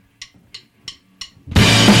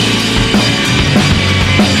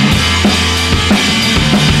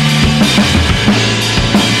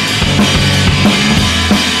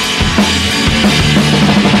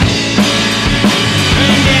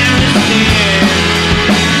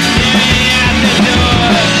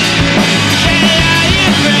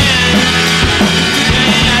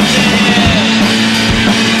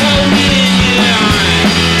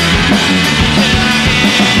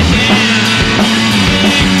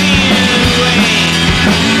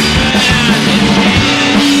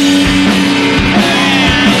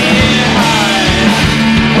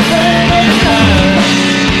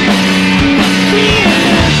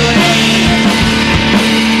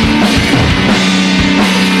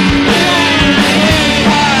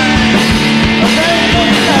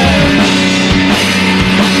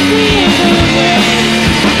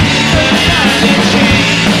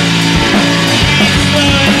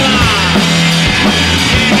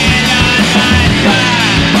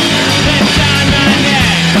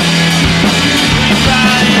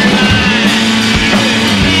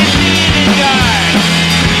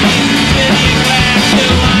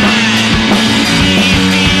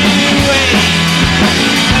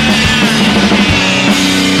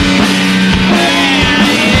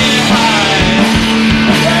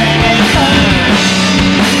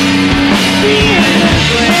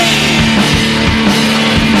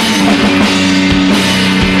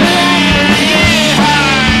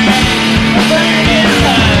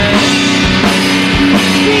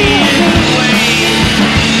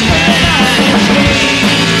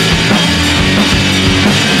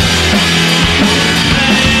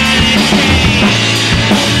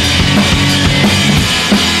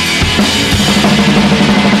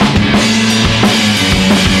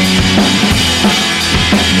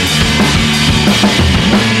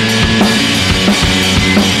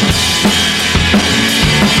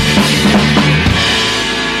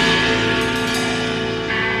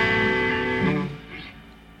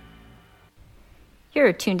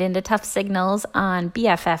You're tuned into Tuff Signals on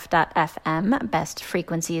BFF.FM, best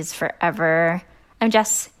frequencies forever. I'm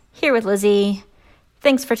Jess, here with Lizzie.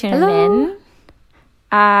 Thanks for tuning in.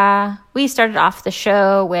 We started off the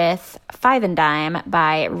show with Five and Dime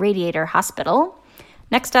by Radiator Hospital.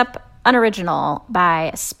 Next up, Unoriginal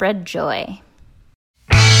by Spread Joy.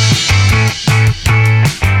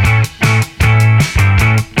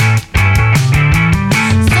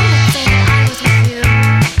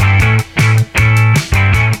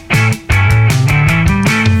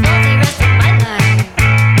 Nothing comes to my mind.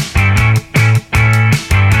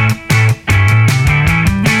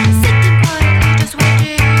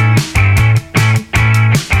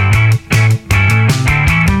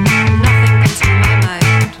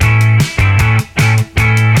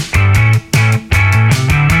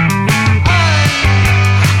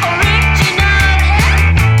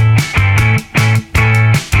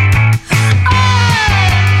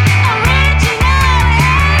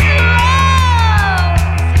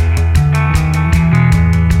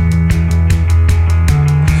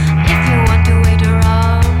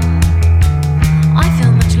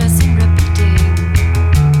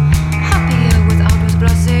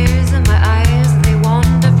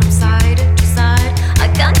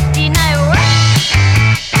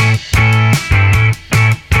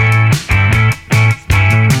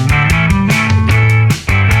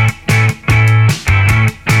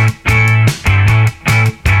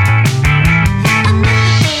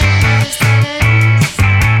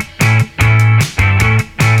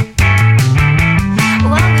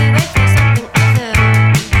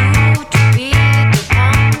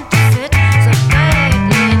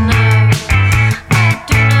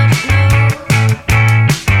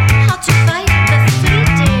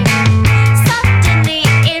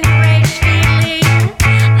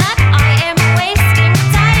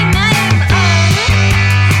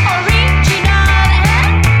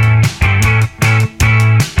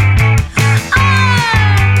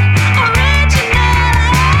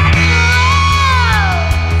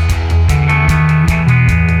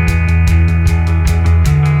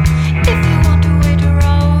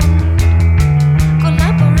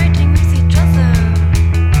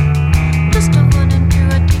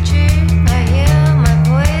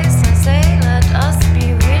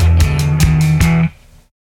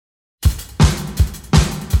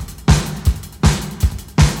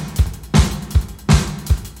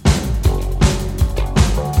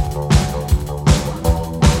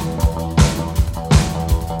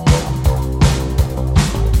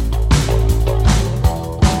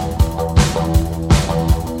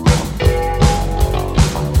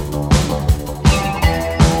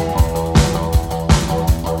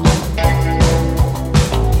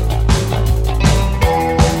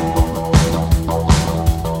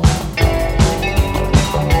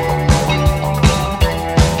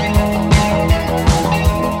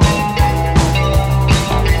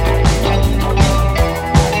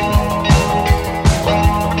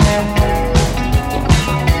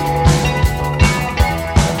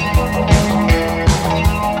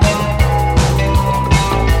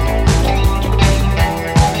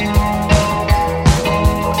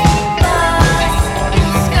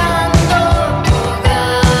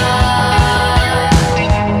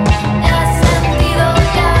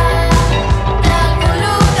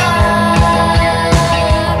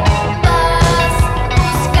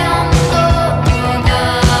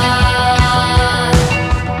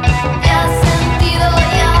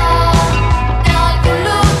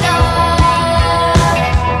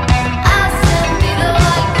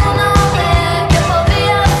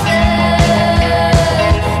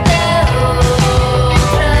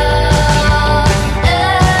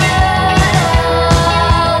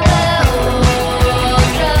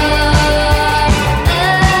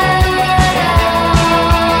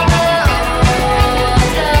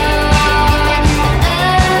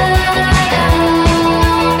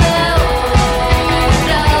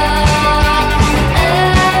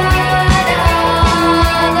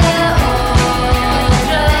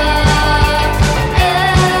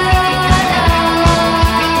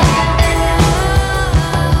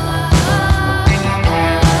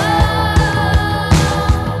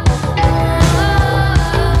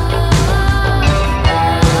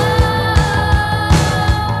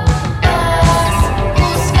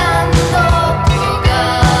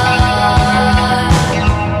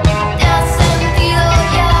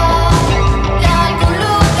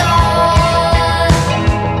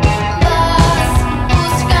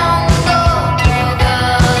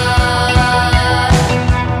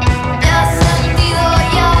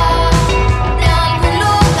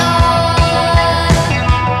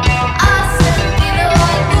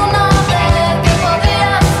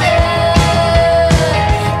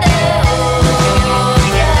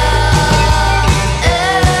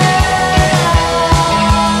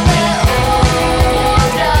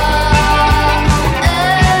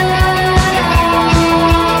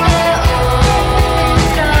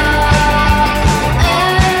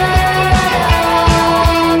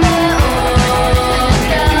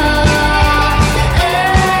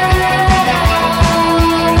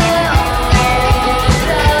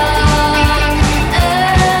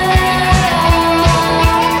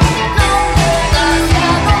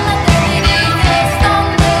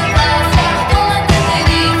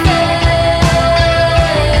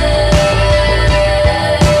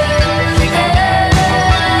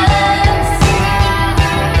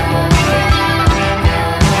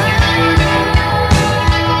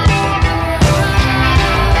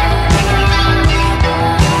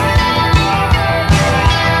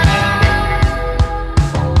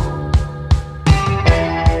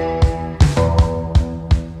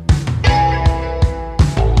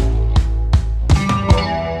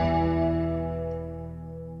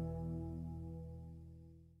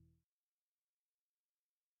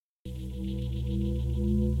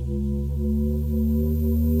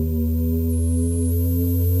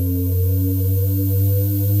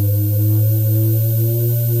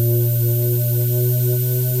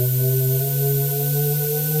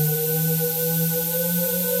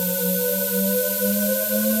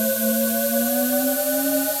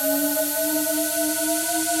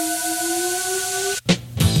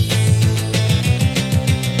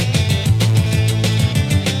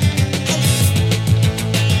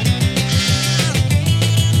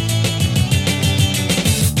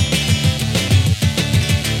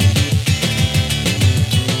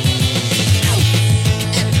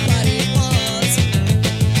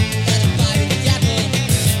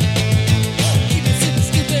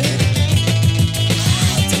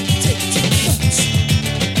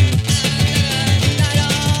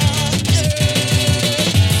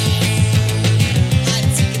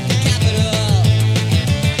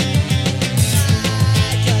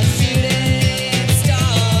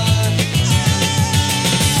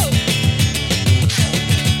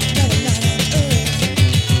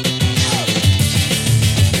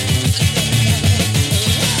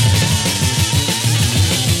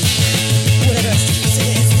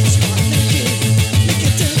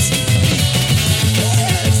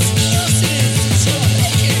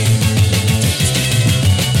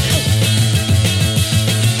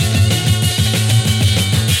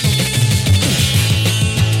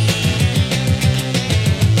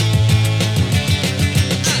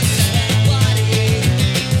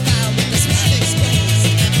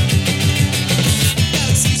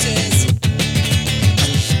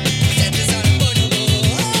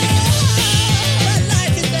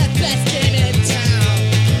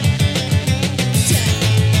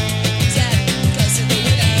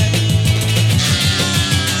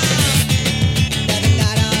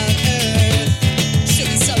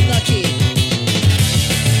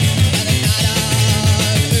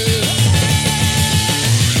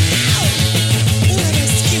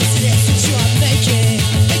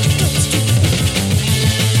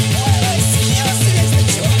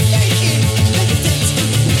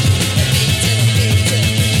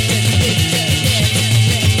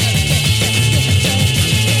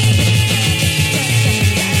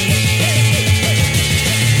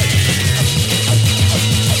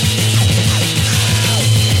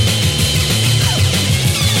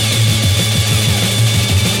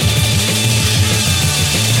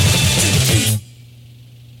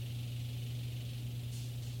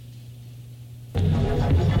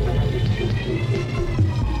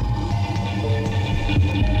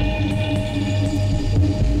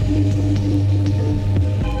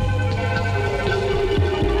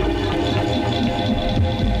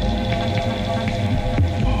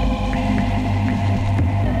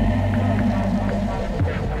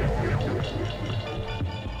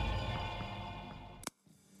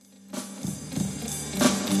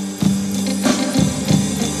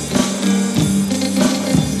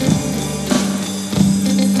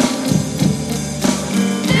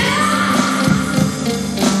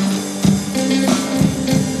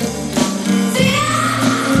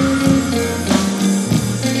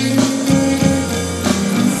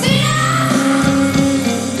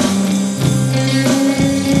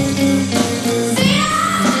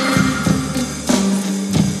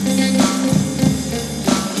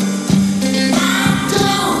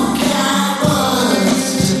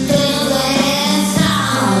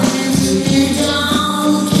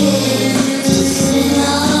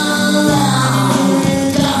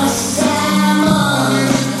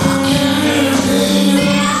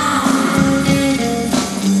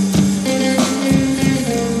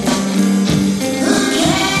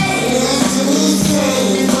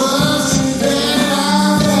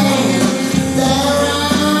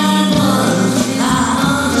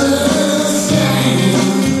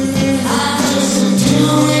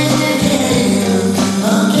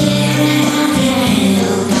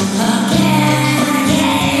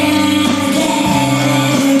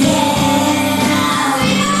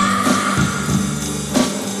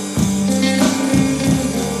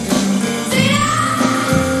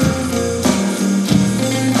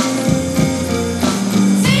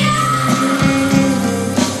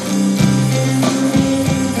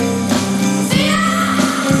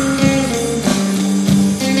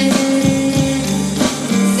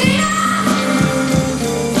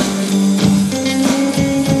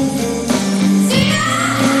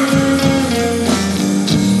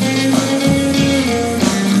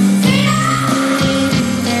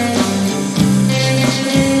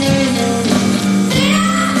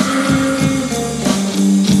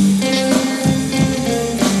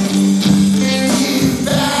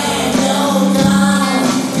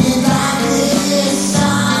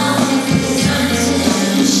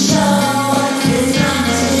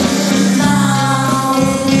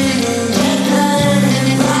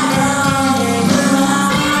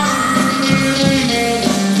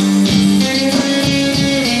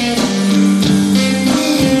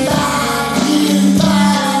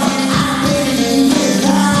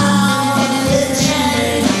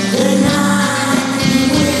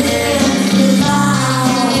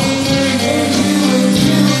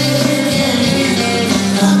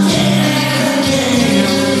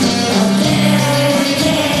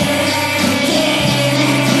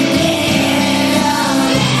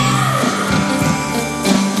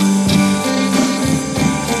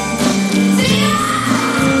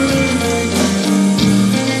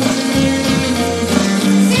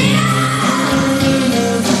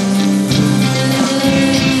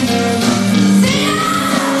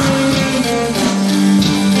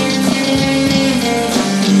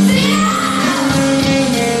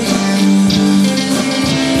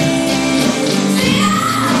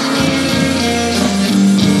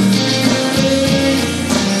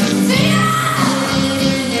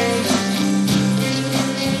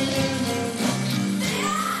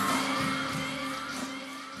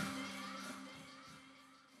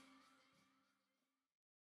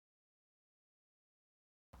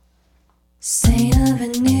 Saint of a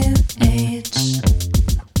new age.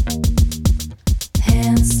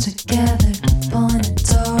 Hands together, pointed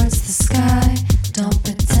towards the sky. Don't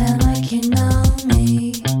pretend like you know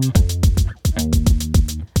me.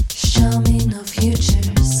 Show me no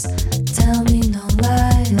futures, tell me no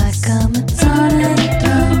lies. Like I'm a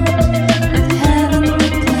tornado with heavenly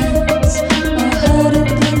plans, or hooded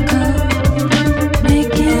blue coat,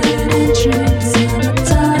 making an entrance in a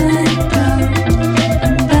tornado.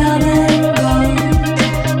 I'm velvet and gold,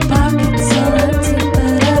 pockets so empty,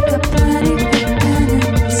 but I've got plenty for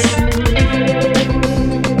penance.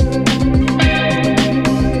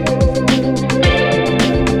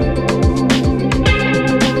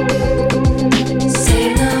 Say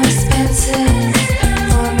no expenses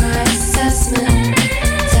for my assessment.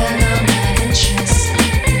 Down on my interest,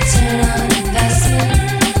 return on investment.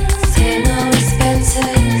 Say no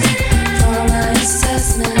expenses for my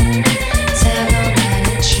assessment. Down on my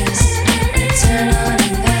interest, return on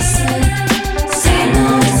investment. Say no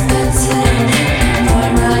expenses for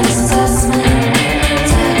my assessment.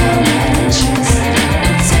 Down on my interest,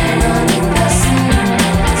 return on investment.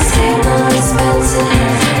 Say no expenses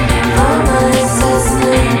for my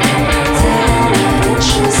assessment. Down on my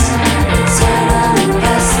interest, return on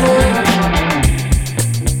investment.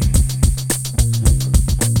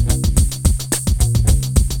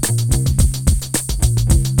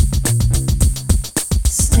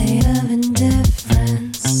 State of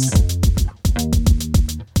indifference.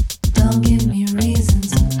 Don't give me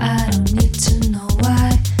reasons, I don't need to know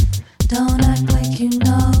why. Don't act like you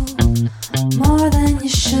know more than you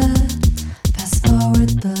should. Fast forward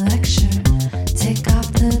the lecture, take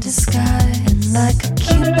off the disguise. And like a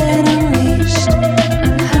cupid unleashed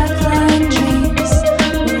in high-flying dreams,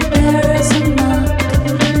 where there is a monk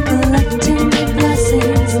collecting your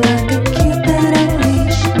blessings. Like a cupid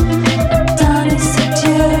unleashed, Adonis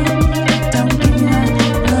adieu. Don't give me that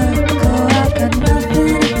look, oh I've got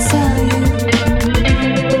nothing to tell you.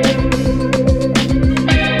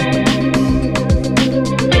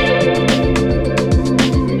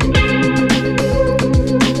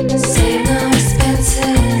 Say no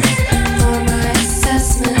expenses for my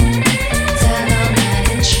assessment. Down on my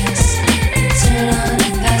interest, return on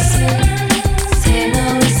investment. Say no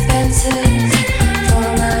expenses for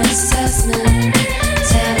my assessment.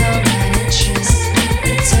 Down on my interest,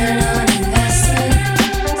 return on investment.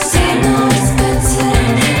 Say no expenses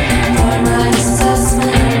for my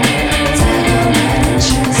assessment. Down on my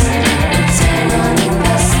interest, return on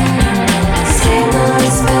investment. Say no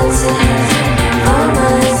expenses for my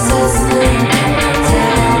assessment.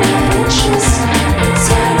 Down on my interest,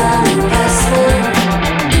 return on investment.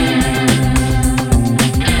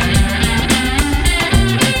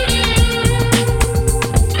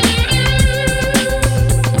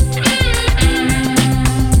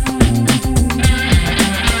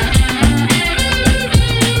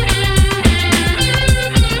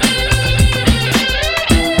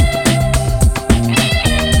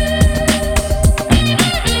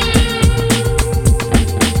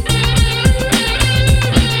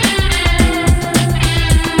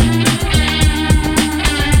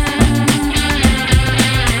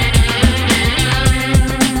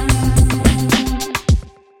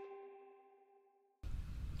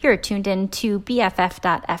 You're tuned in to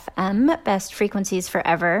BFF.FM, best frequencies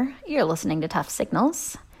forever. You're listening to Tuff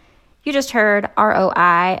Signals. You just heard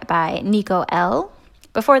ROI by Nico L.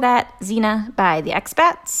 Before that, Xena by the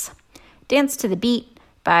Expats. Dance to the Beat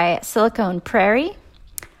by Silicone Prairie.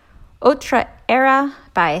 Otra Era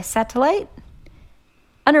by Satellite.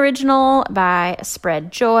 Unoriginal by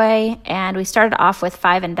Spread Joy. And we started off with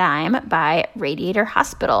Five and Dime by Radiator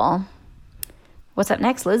Hospital. What's up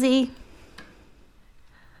next, Lizzie?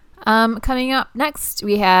 Coming up next,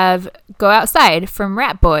 we have Go Outside from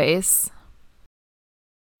Rat Boys.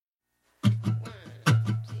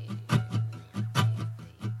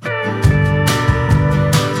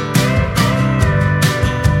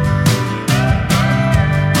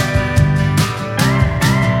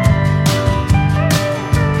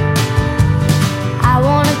 I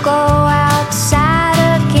wanna go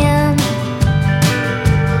outside again.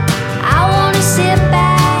 I wanna sit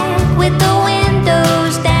back with the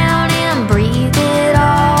windows down and breathe it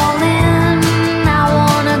all in. I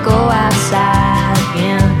wanna go outside.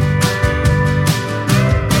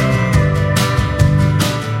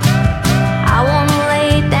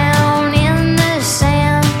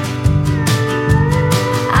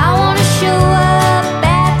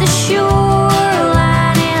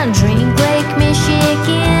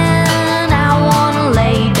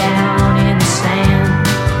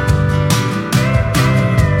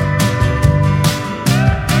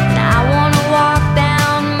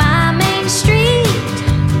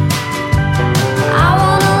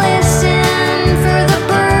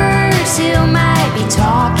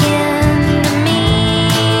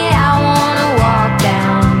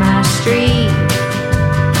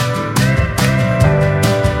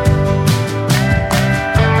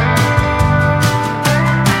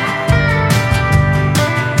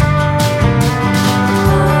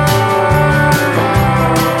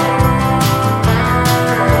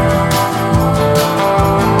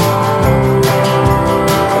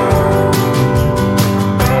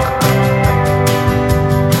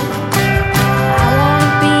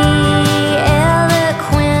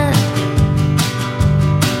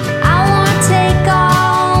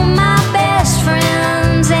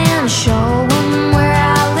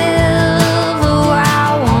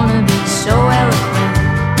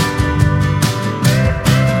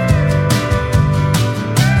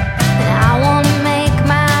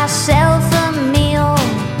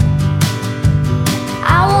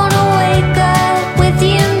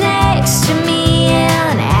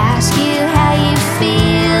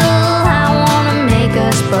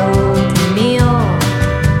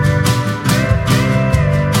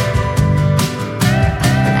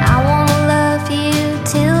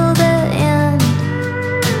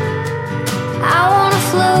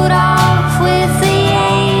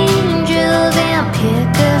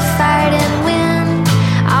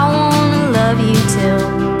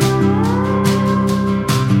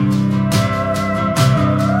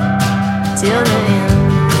 till the end.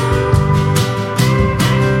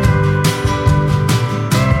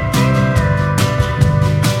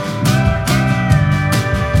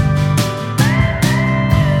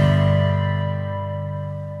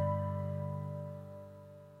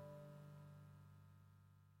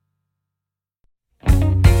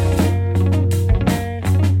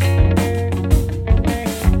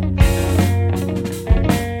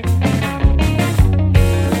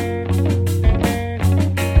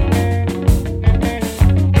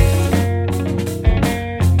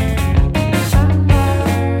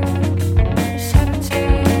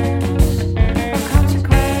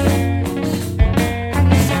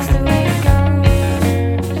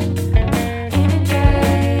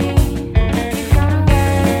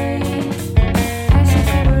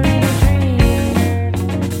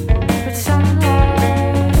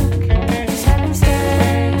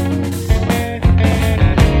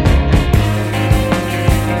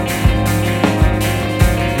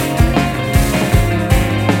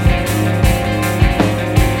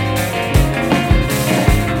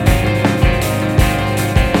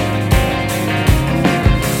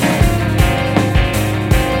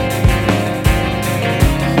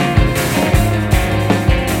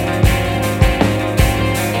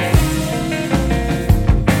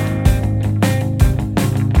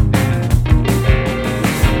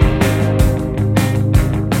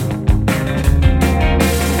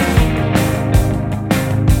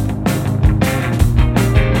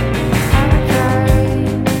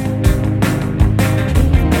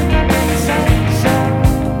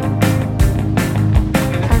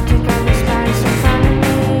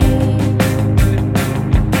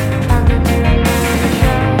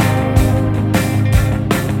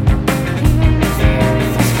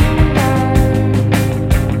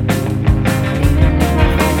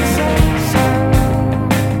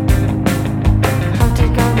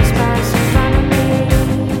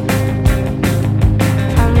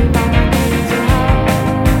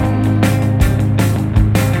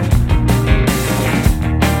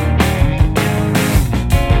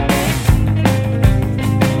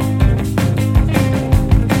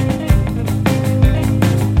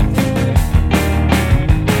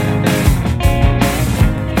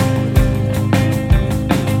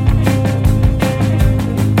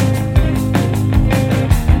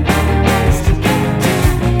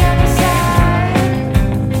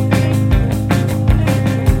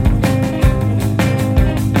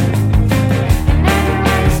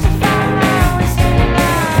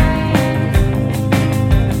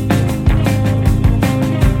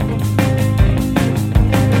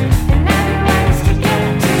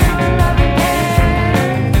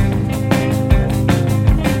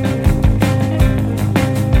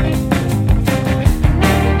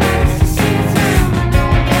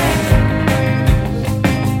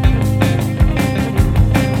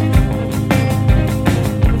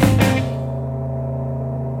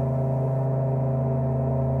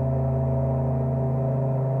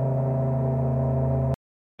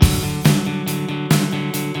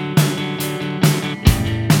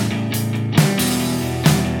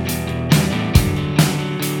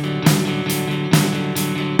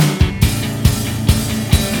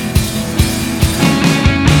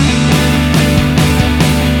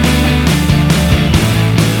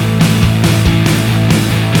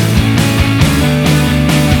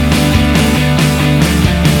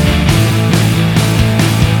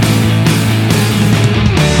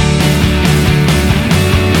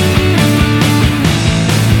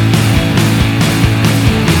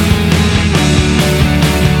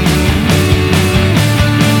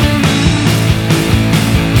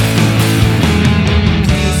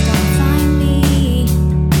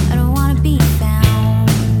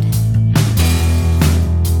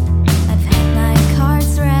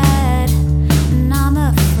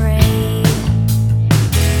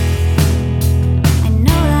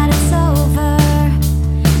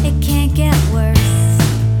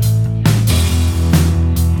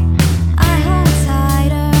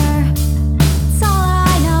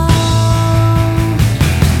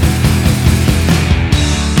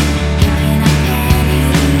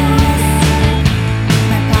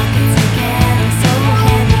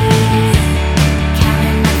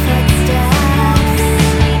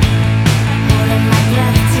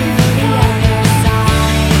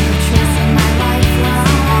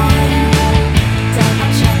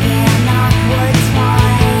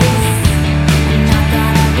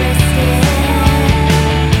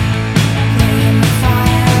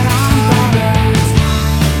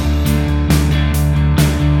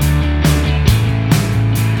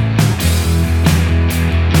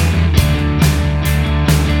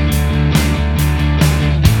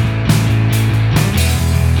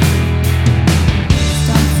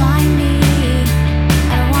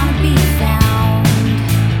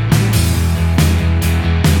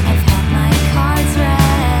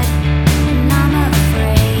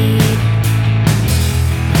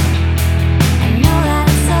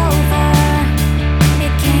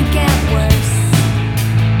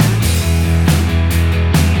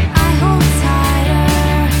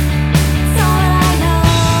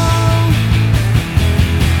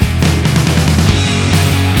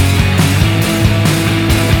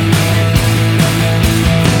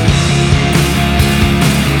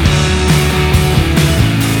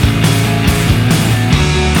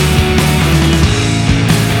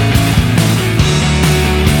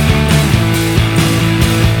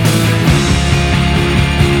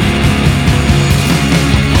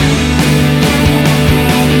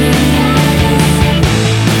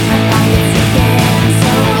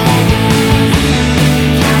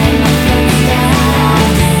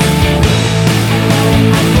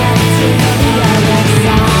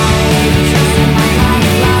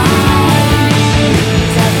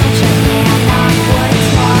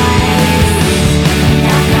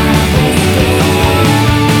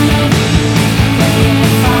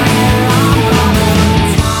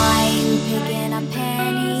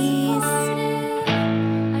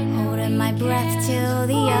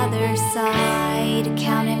 feet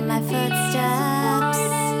counting my footsteps,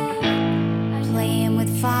 playing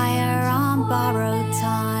with fire on borrowed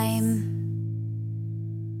time.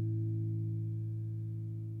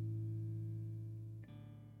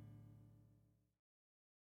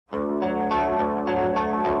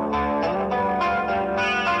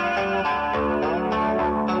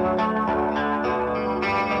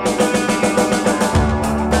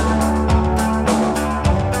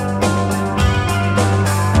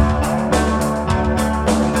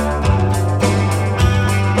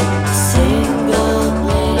 Single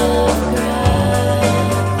blade of grass.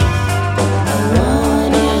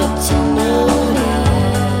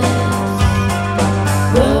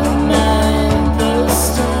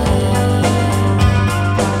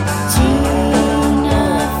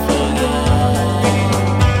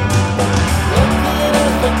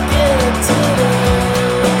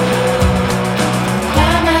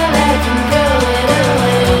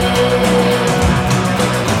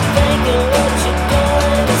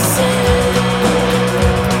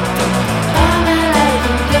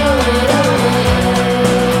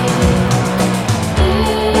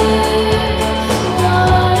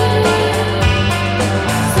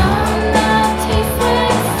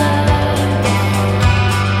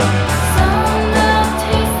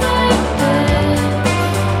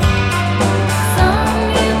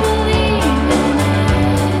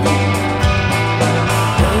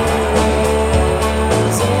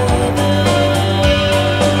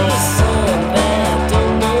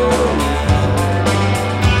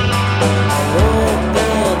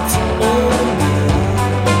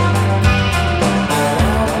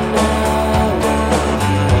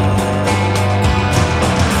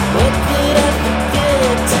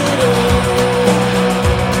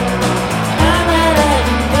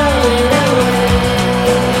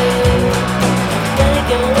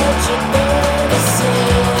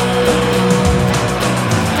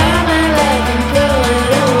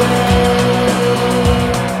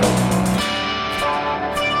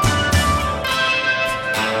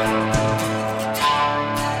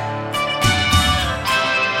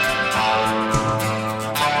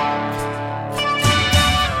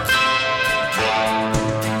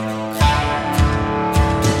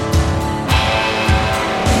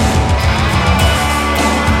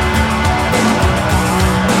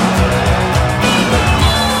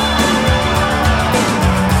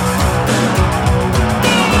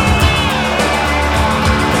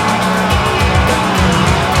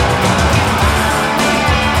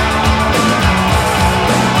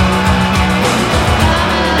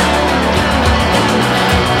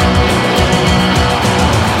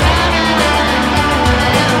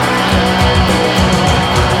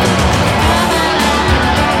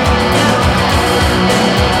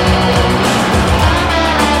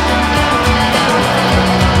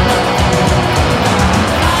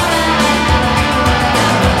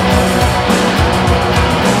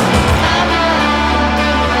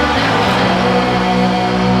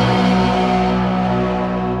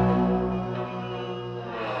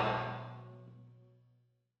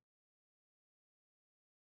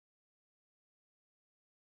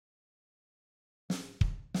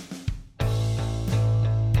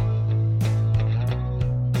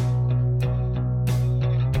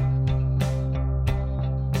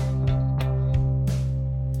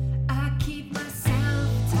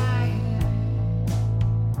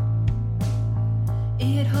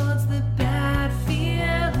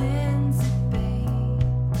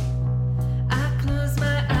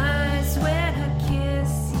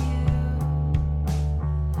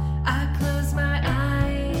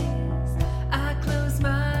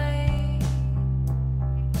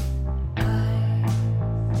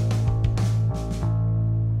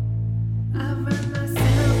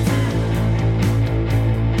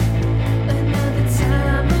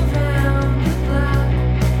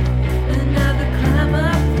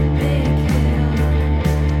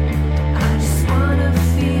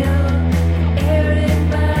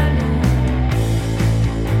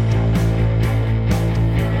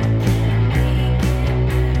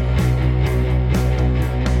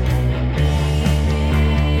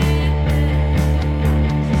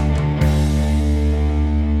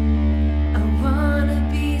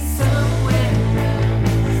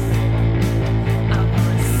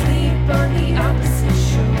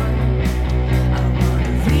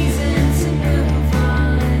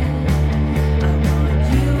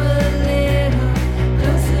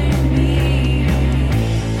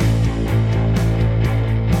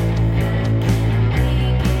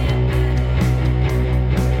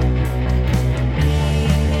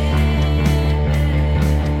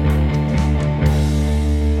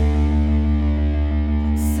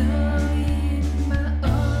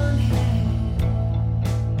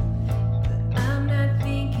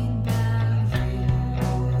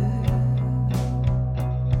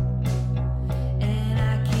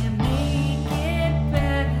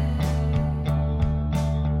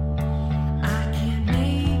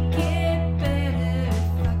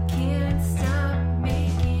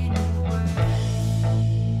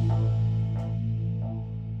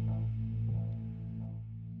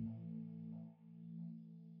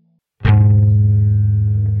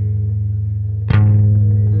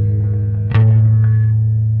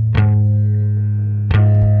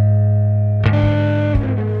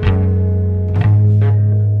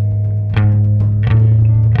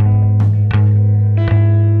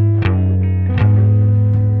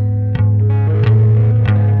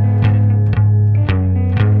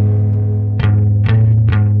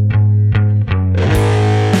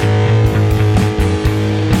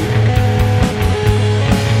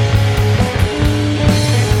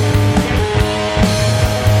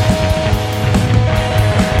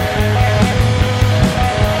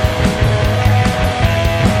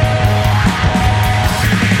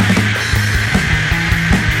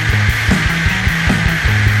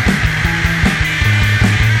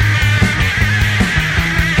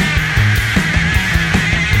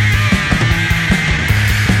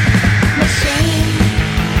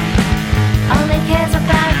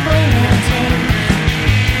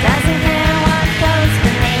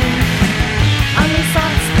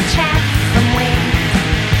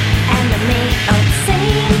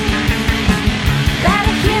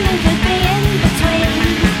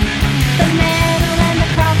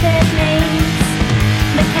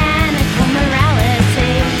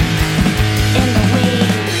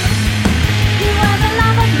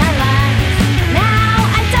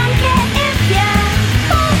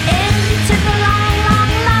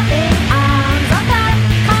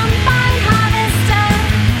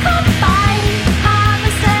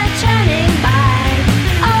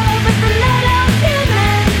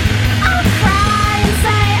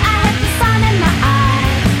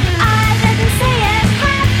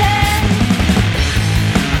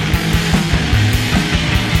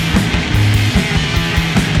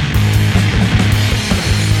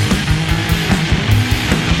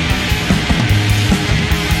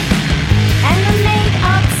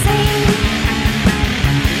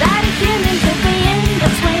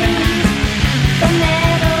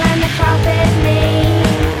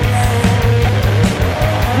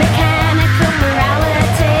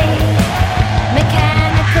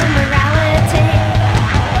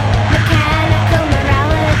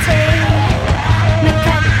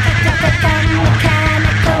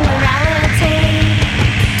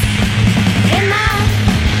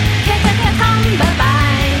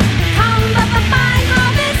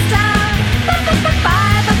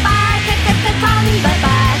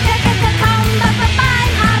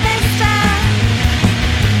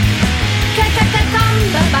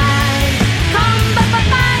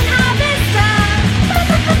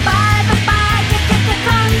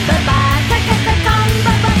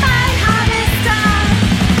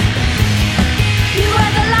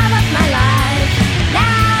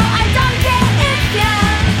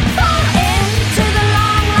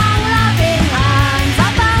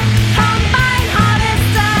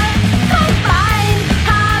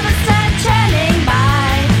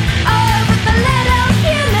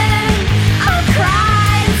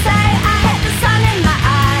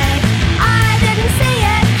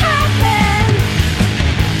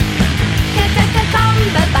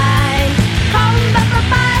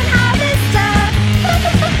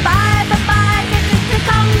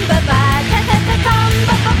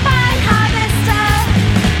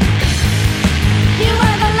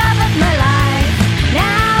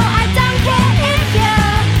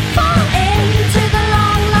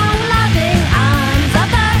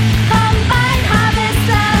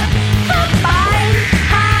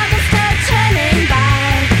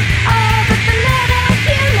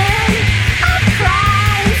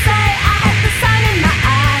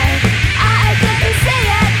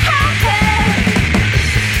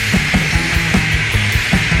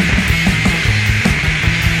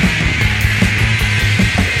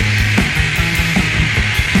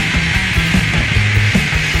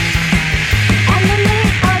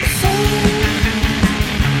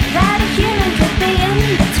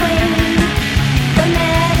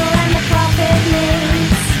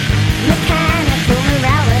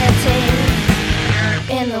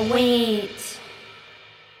 in the wheat.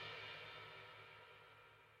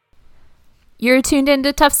 You're tuned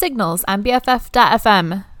into Tuff Signals on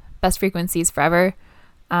BFF.FM, best frequencies forever.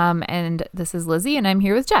 And this is Lizzie, and I'm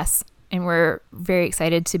here with Jess. And we're very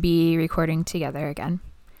excited to be recording together again.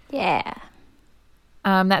 Yeah.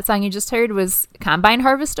 That song you just heard was Combine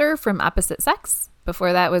Harvester from Opposite Sex.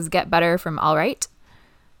 Before that was Get Better from All Right.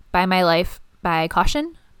 By My Life by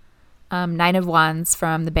Caution. Nine of Wands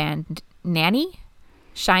from the band Nanny.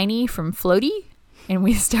 Shiny from Floaty. And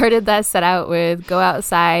we started that set out with Go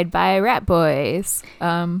Outside by Rat Boys.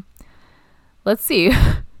 Let's see.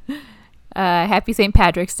 Happy St.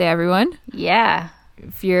 Patrick's Day, everyone. Yeah.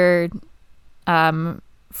 If your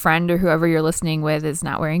friend or whoever you're listening with is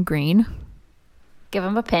not wearing green, Give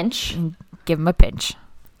them a pinch. give them a pinch.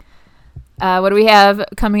 What do we have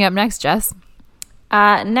coming up next, Jess?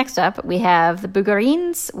 Next up, we have the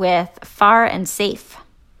Bougarines with Far and Safe.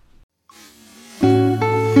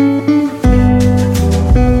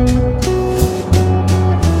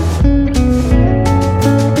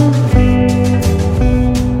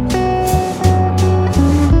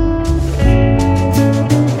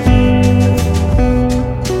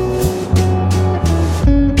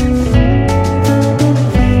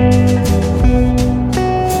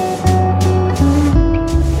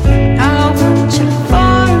 I want you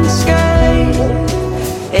far and straight,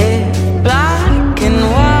 if black and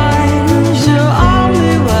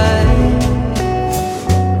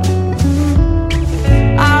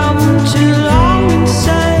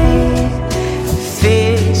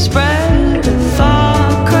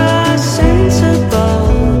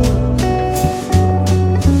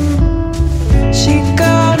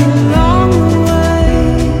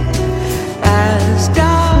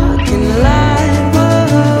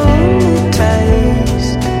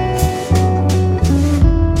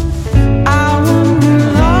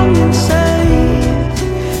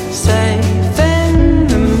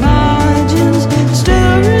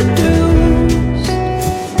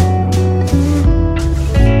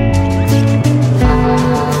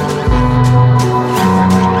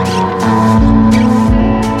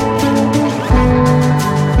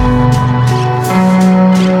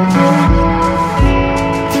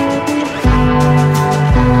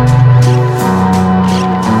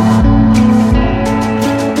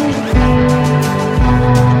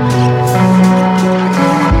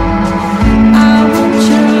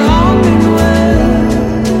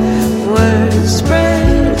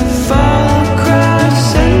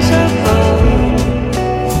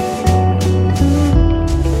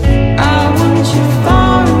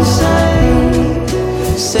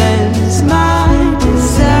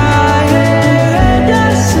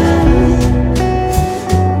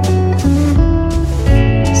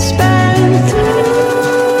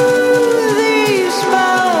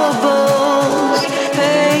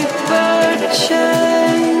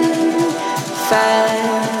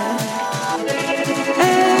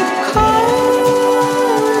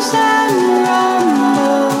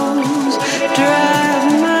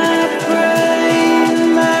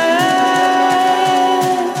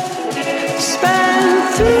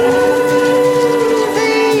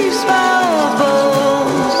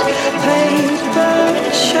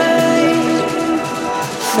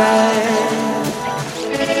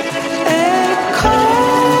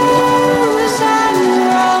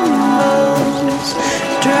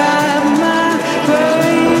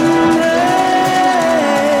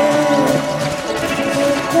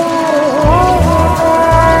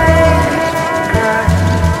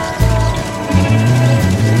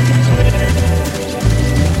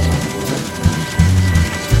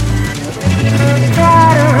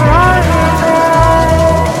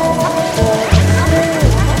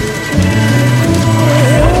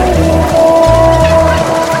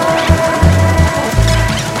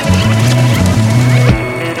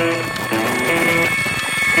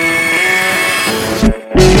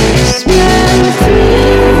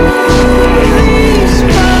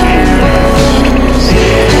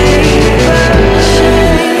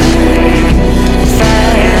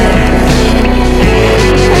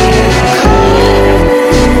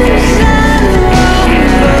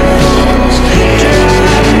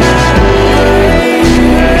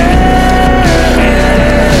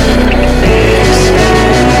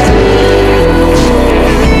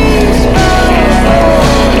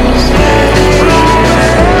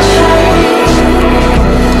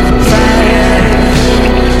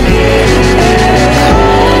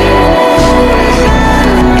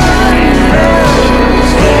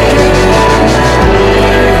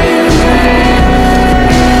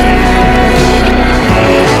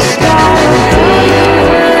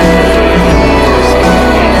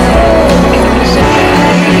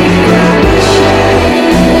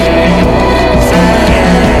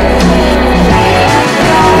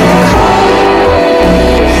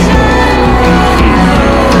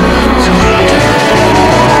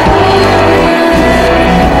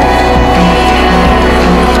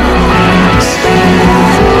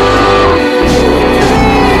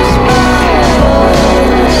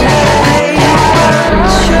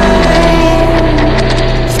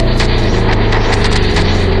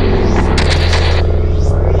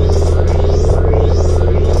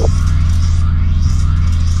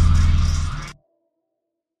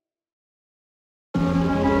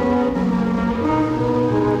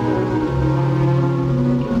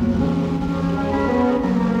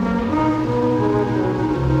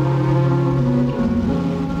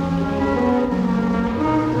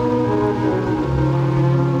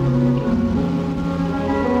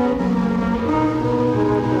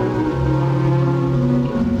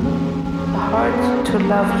to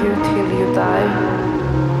love you till you die.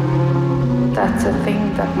 That's a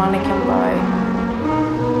thing that money can buy.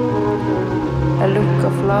 A look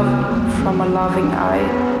of love from a loving eye.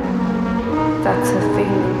 That's a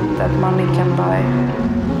thing that money can buy.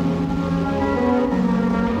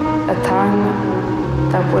 A tongue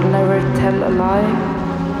that will never tell a lie.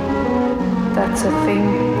 That's a thing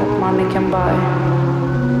that money can buy.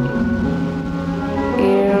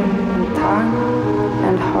 Ear and tongue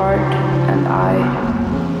and heart and eye.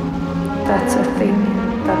 That's a thing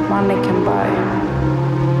that money can buy.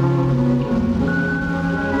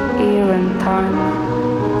 Ear and tongue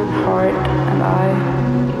and heart and eye.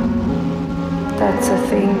 That's a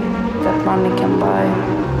thing that money can buy.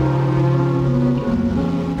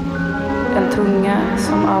 En tunga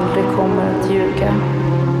som aldrig kommer att ljuga.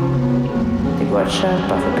 Det går att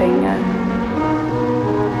köpa för pengar.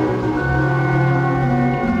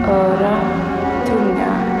 Öra,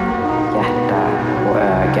 tunga, hjärta och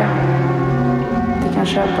öga. Det kan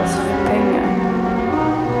köpas för pengar.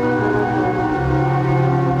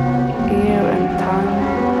 Ear and tongue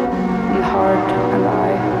and heart and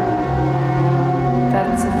eye.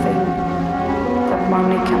 That's a thing that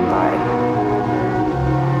money can buy.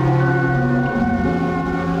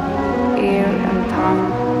 Ear and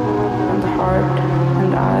tongue and heart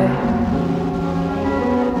and eye.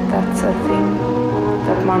 That's a thing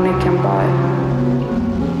that money can buy.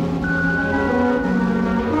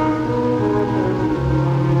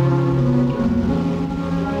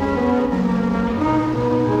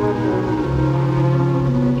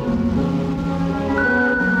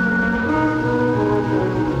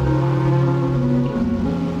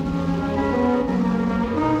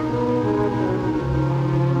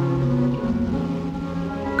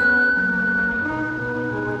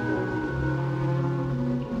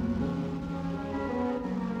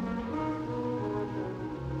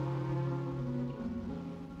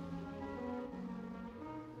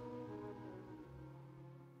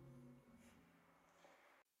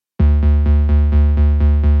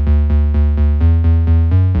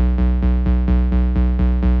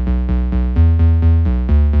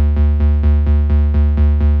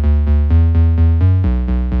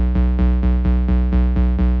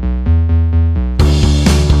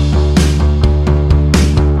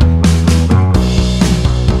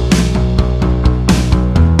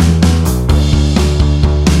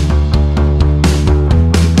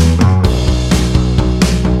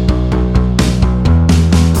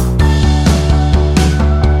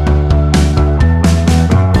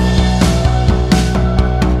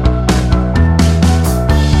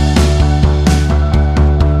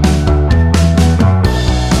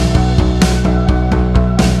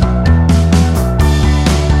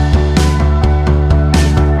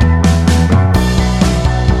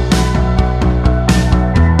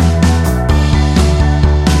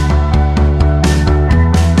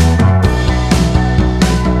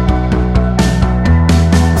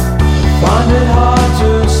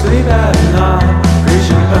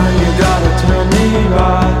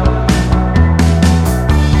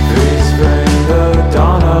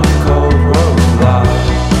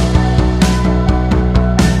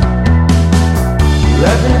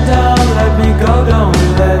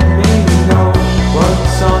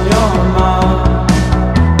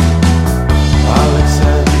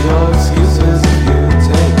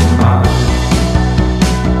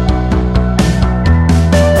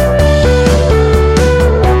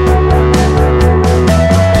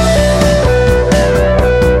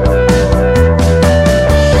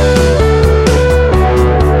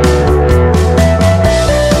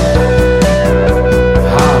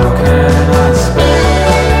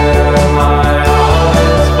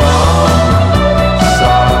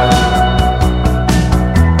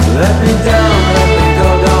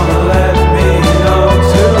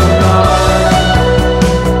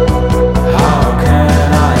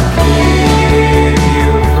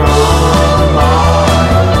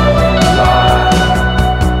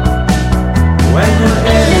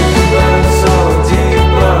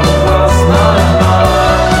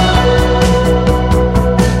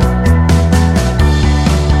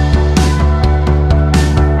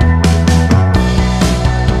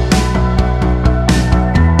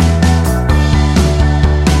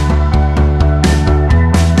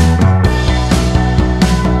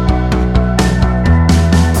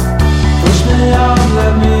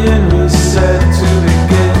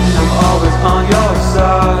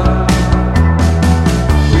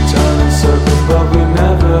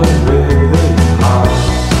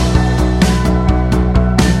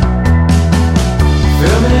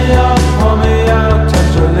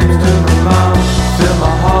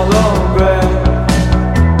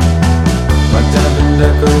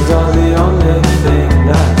 nickels are the only thing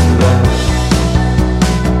that's left.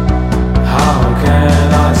 How can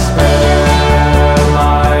I spare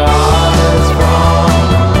my eyes from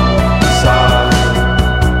sight?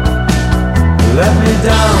 Let me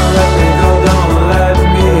down, let me go, don't let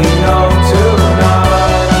me know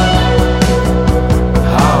tonight.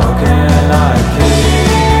 How can I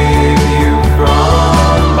keep you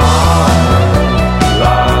from my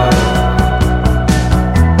life?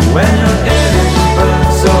 When your image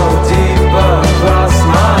burns so deep across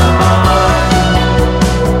my mind,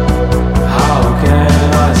 how can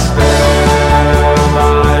I spare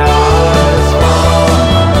my eyes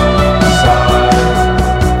from sight?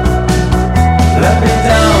 Let me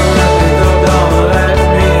down, let me go, don't let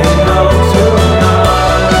me know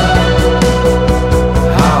tonight.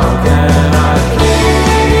 How can I keep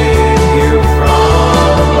you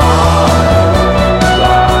from my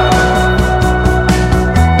life?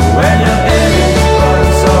 When your image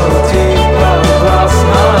burns so deep across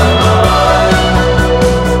my mind.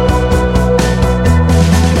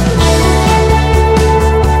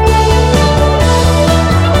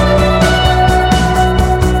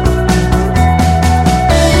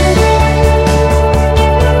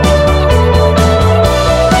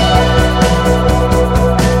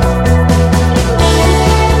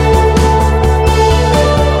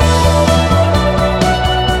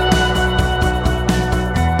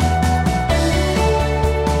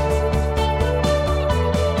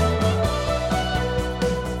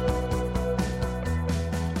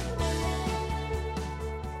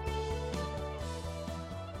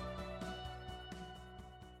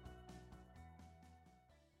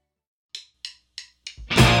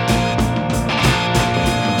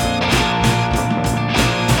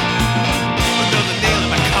 Another nail in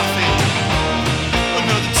my coffin,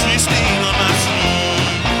 another tear stain on my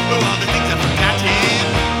sleeve. Oh, all the things I've forgotten.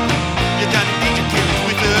 Your daughter Danger carries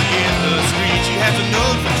with her in the street. She has a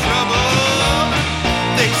nose for trouble.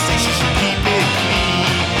 They say she should keep it clean.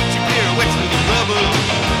 She pirouettes through the rubble.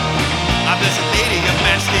 I bless a lady of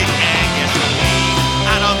matchstick and gasoline.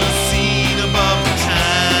 Out on the scene above the time.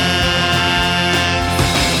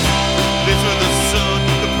 Lives for the sun,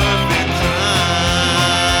 the perfect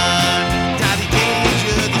crime. Daddy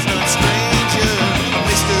Danger, there's none stranger. A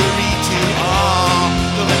mystery to all.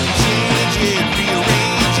 Don't let me change it,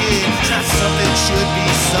 rearrange it. It's not something should be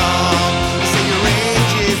solved. You say your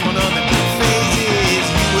age is one of the phases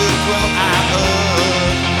you will grow out of.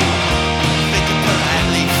 Think you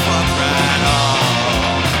politely fuck right off.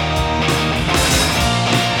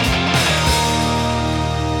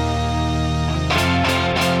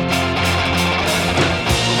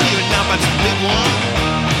 We are now about to live one.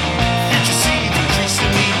 Future seems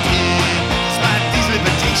increasingly dim. Despite these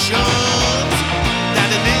limitations, that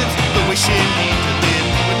it lives the way she needs to live,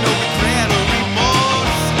 with no regret or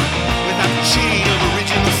remorse, without the chain of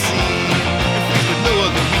original sin, and free with no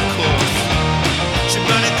other recourse. She'll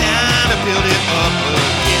burn it down and build it up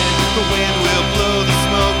again. The wind will blow the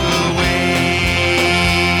smoke away.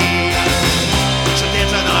 She'll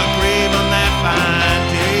dance on our grave on that fine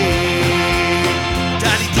day.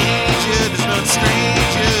 Daddy Danger, there's none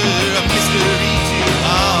stranger, a mystery to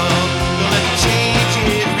all. Don't let me change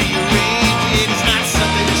it, rearrange it. It's not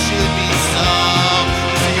something that should be solved.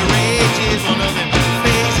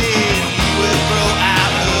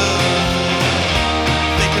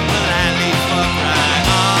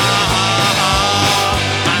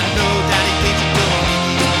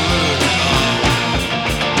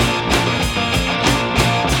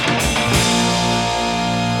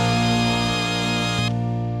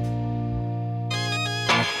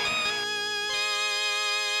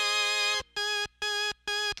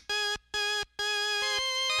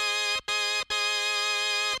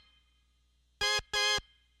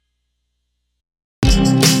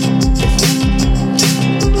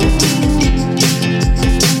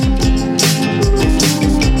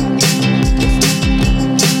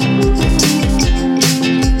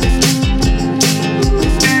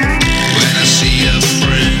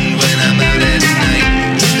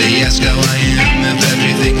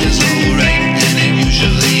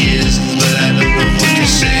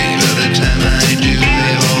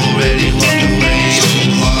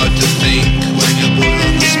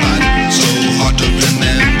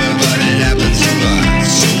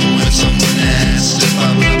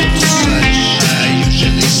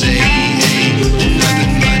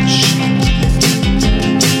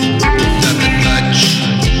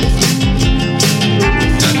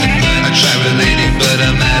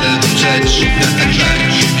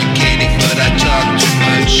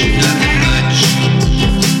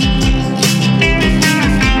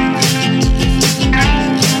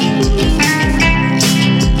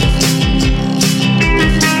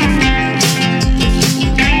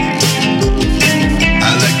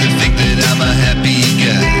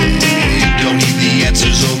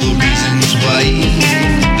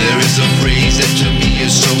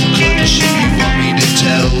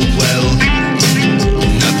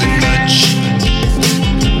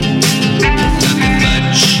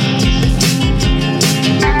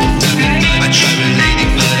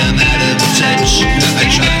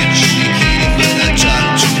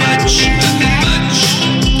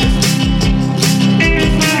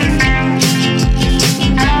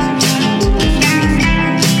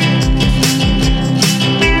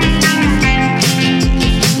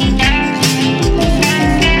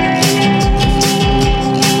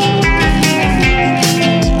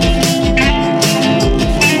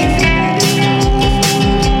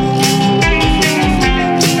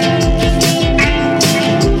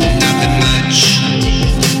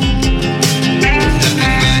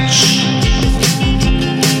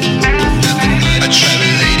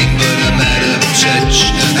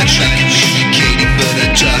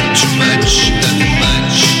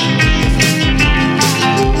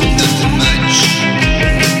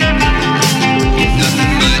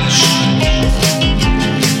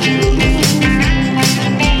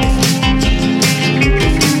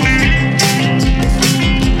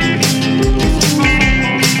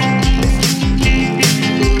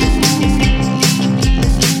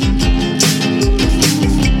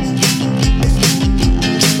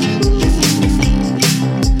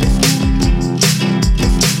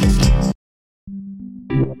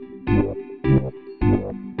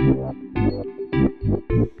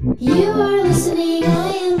 You are listening,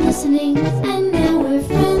 I am listening, and now we're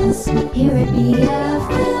friends here at BFF.FM.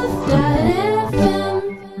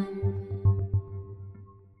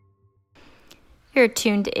 You're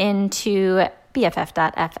tuned in to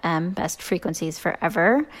BFF.FM, best frequencies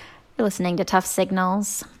forever. You're listening to Tuff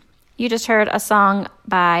Signals. You just heard a song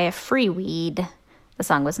by Freeweed. The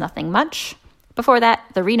song was Nothing Much. Before that,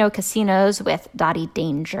 the Reno Casinos with Dottie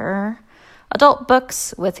Danger. Adult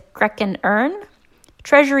Books with Grecken Ern.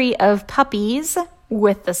 Treasury of Puppies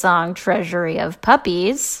with the song Treasury of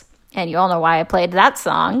Puppies. And you all know why I played that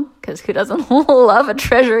song, because who doesn't love a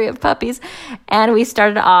treasury of puppies? And we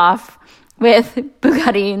started off with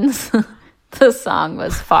Bugatins. The song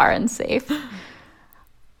was Far and Safe.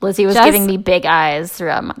 Lizzie was giving me big eyes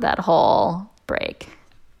throughout that whole break.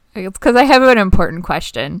 It's because I have an important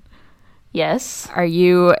question. Yes? Are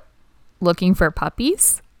you looking for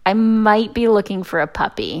puppies? I might be looking for a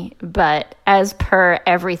puppy, but as per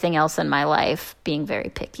everything else in my life, being very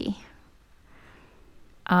picky.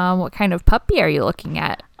 What kind of puppy are you looking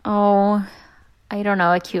at? Oh, I don't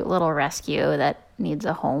know, a cute little rescue that needs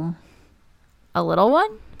a home. A little one?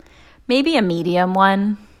 Maybe a medium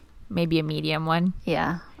one. Maybe a medium one.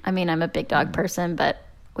 Yeah. I mean, I'm a big dog person, but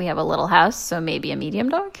we have a little house, so maybe a medium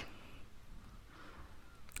dog.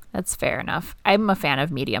 That's fair enough. I'm a fan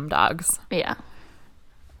of medium dogs. Yeah.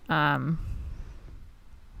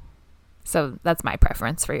 So that's my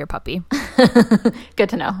preference for your puppy. Good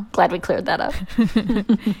to know. Glad we cleared that up.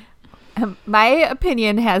 My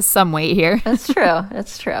opinion has some weight here. That's true.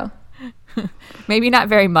 That's true. Maybe not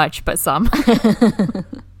very much, but some.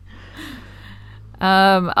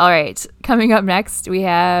 All right. Coming up next, we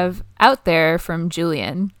have Out There from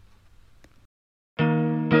Julian. I know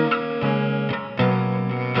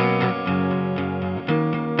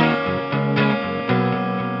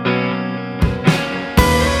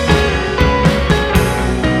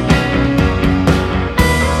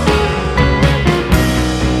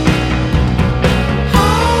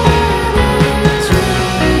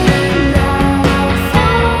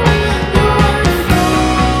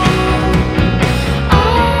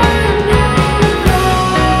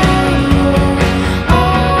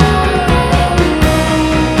that you're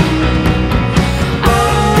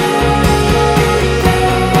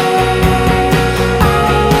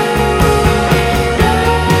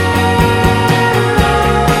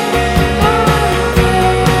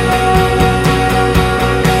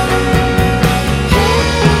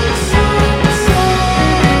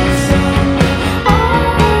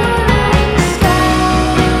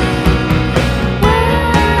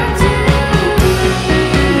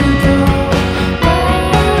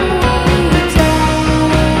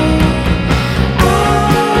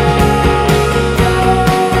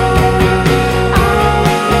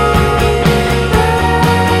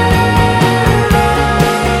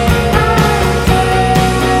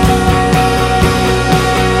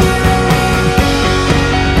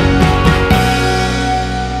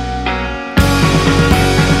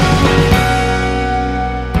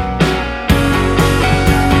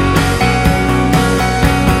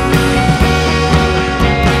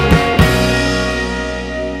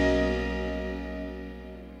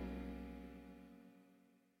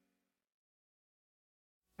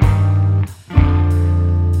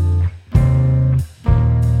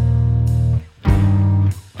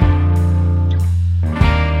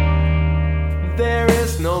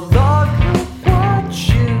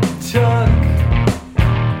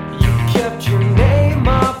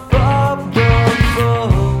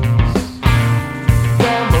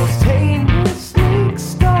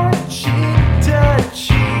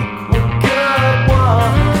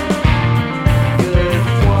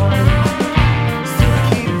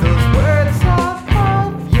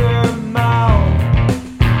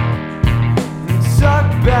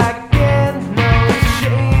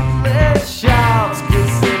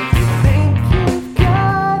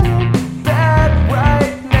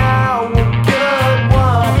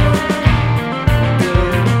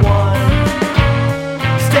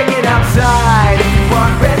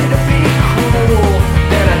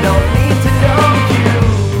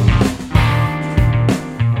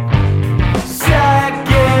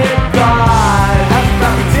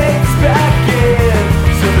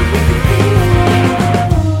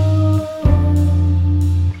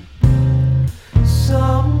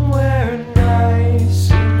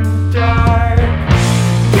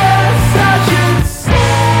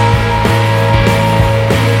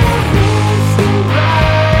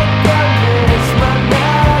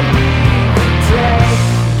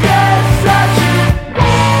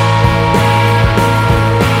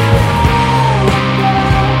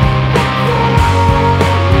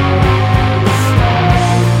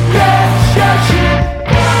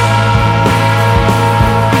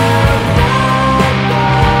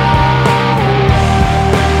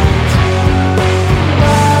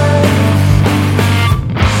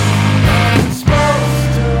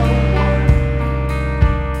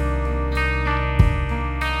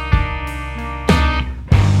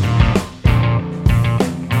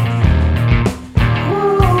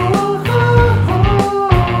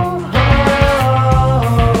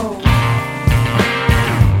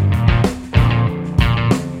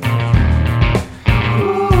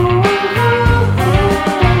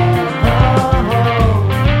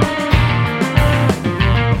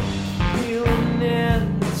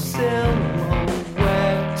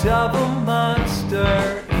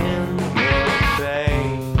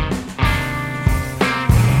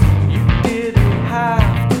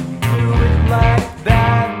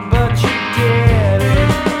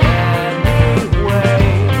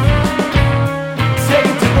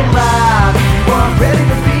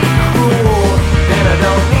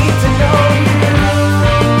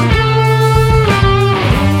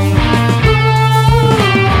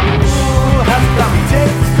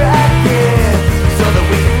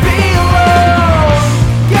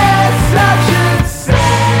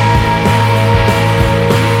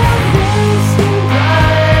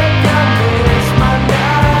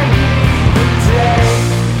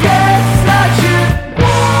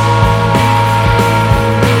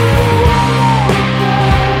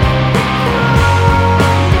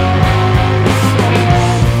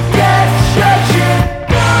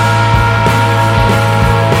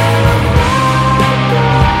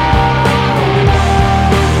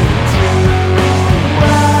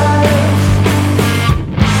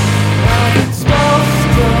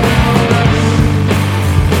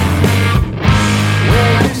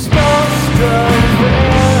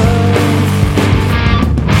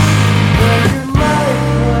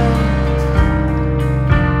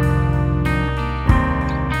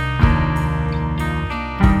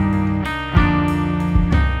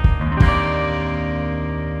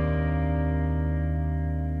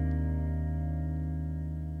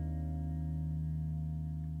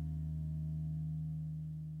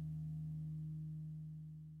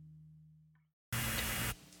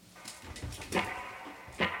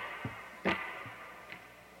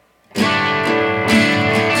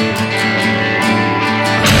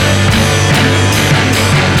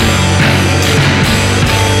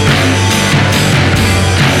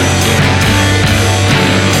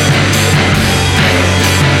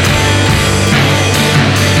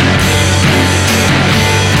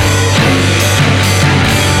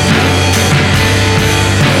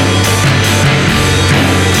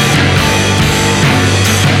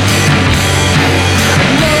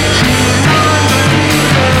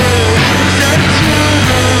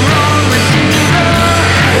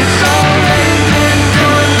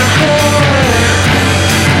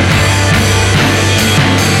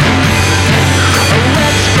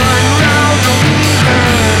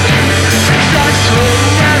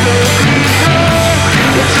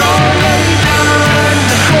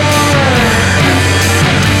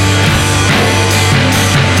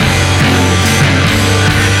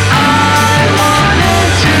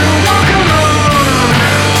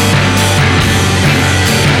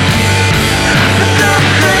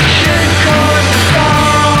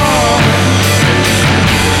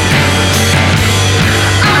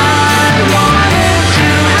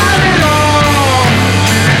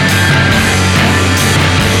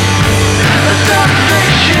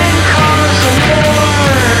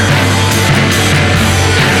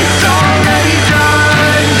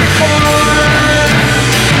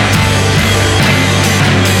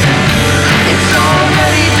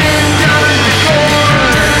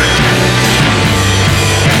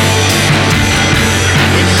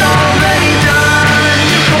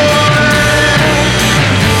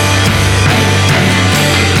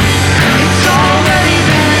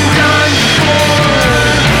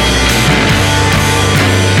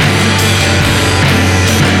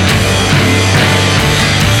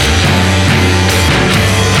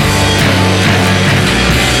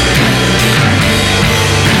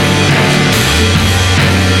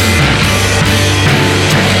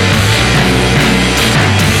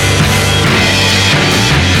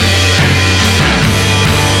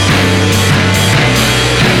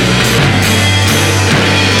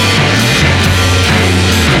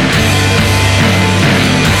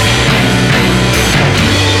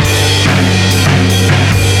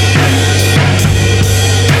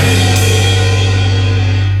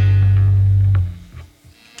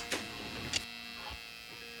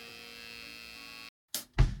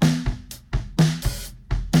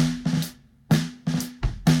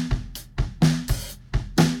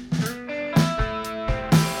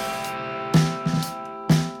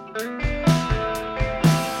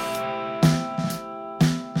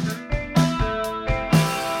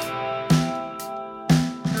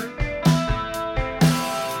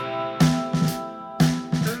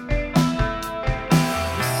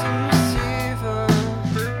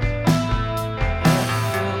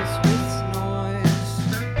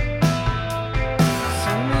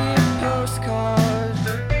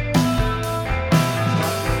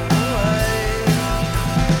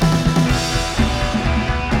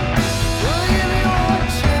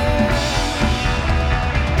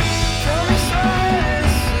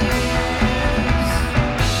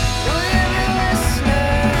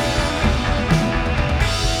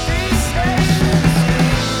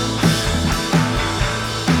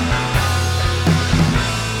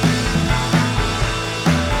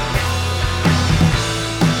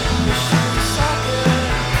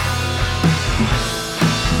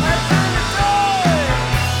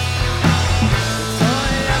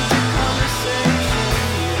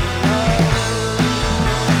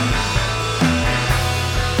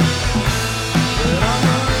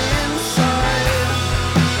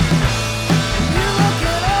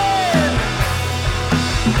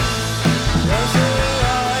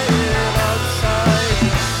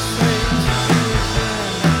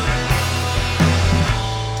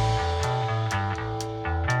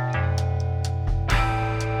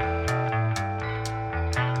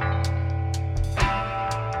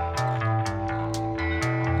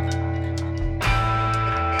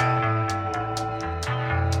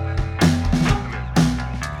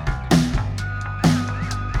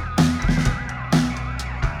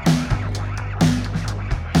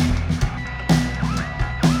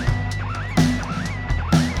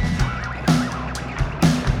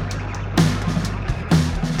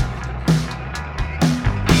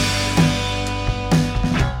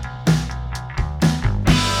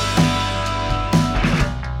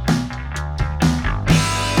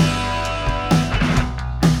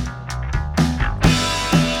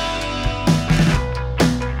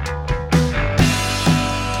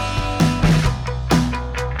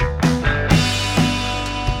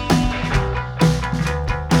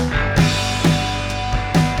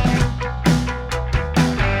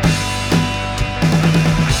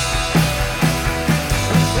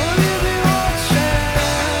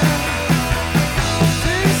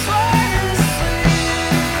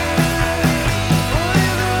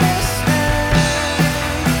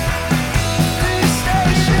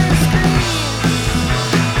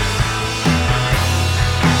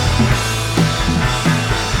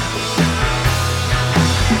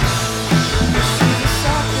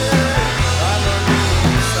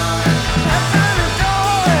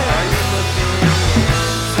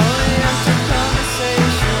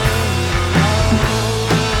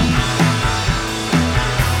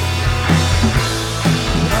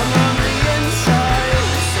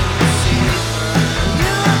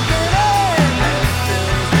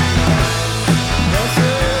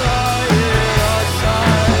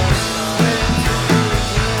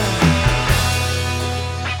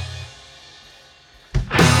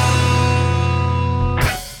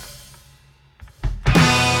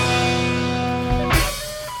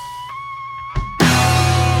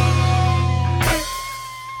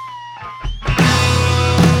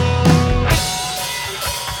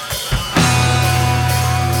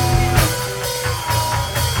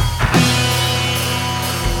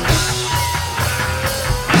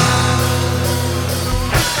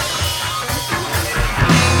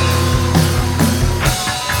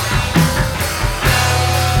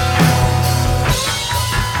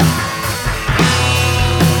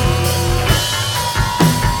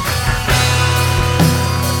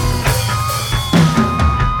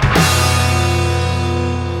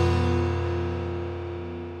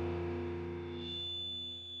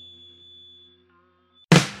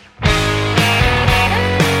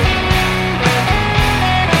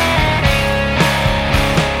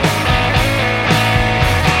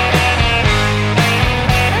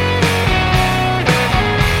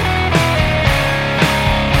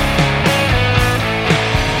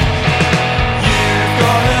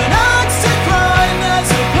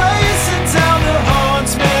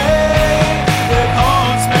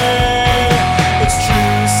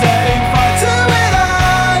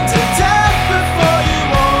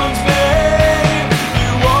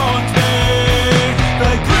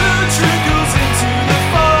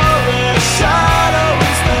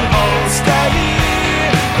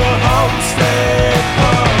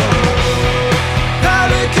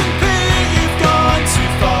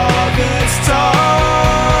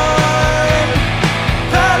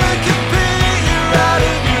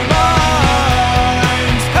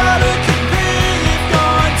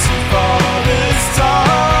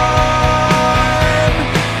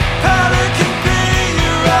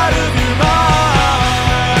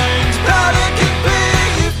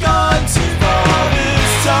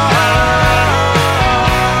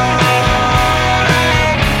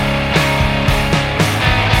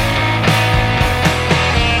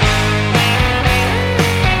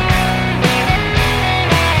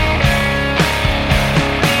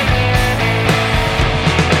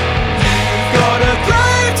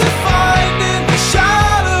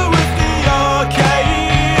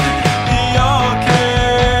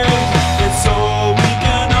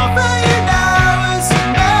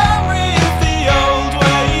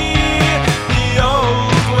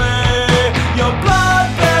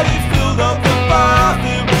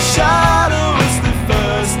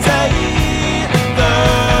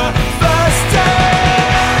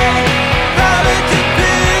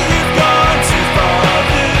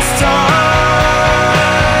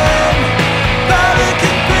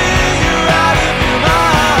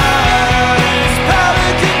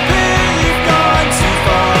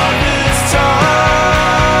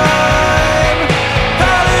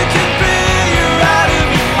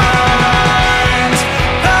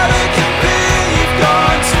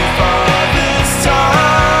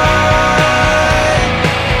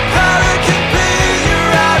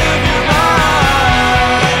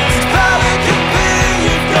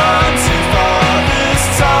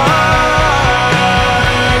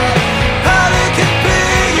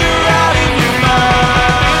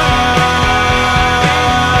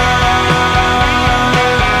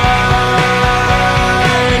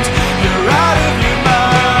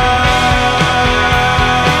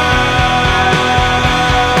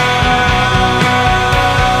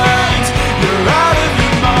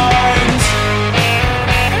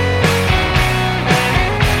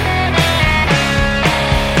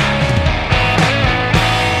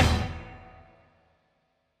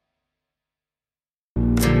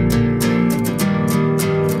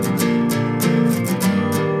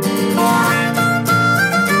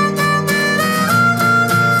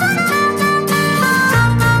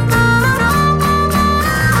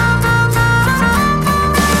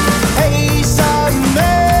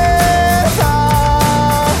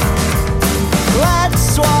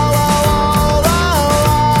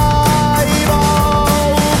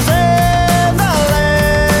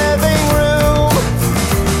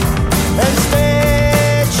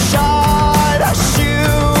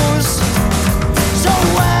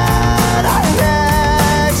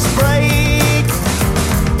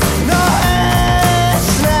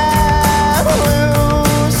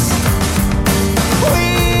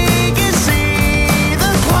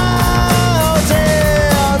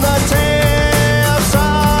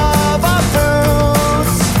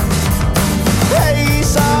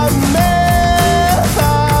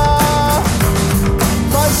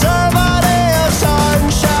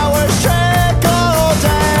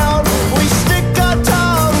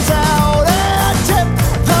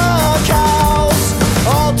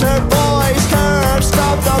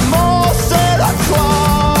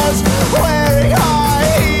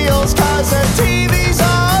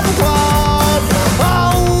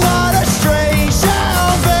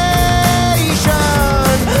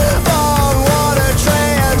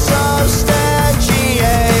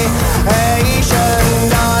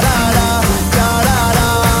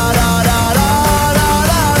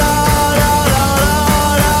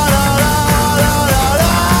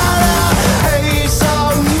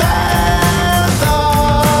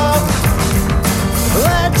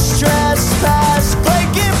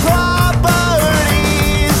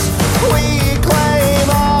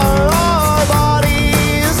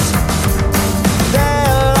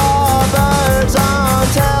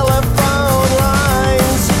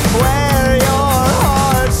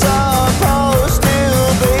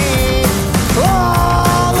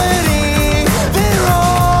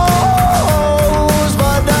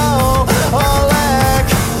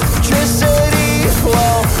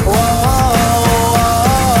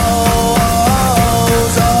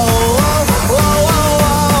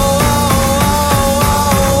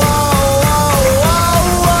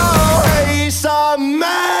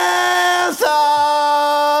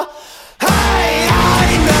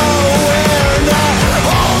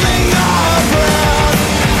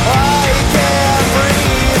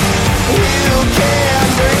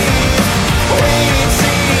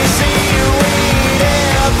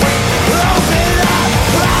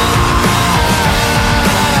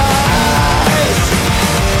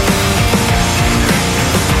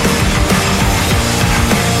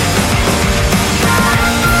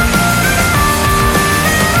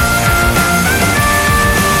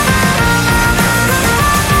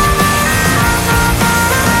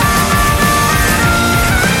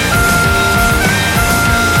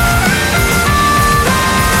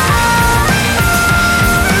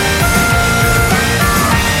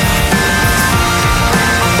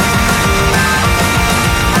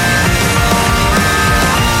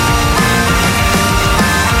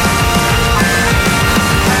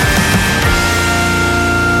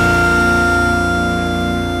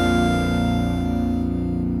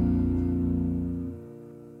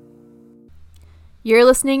You're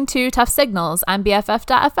listening to Tuff Signals on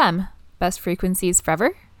BFF.fm. Best frequencies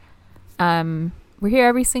forever. We're here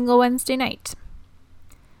every single Wednesday night.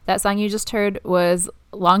 That song you just heard was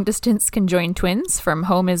Long Distance Conjoined Twins from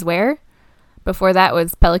Home Is Where. Before that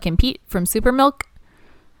was Pelican Pete from Super Milk.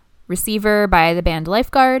 Receiver by the band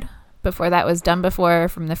Lifeguard. Before that was Done Before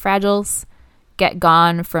from the Fragiles. Get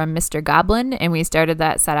Gone from Mr. Goblin. And we started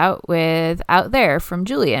that set out with Out There from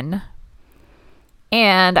Julian.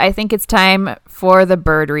 And I think it's time for the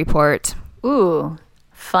bird report. Ooh,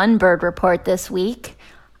 fun bird report this week.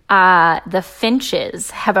 The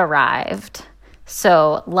finches have arrived.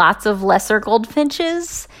 So lots of lesser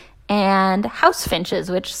goldfinches and house finches,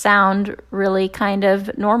 which sound really kind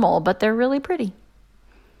of normal, but they're really pretty.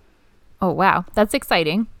 Oh, wow. That's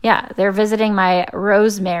exciting. Yeah, they're visiting my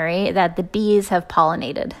rosemary that the bees have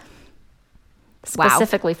pollinated.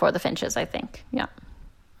 Specifically for the finches, I think. Yeah.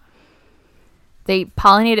 They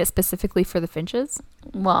pollinate it specifically for the finches?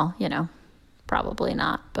 Well, probably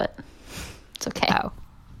not, but it's okay. Oh.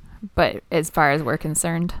 But as far as we're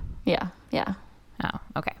concerned? Yeah. Oh,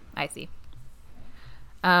 okay. I see.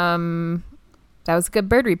 That was a good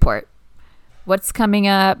bird report. What's coming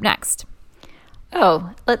up next?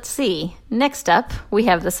 Oh, let's see. Next up, we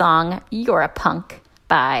have the song You're a Punk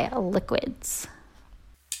by Liquids.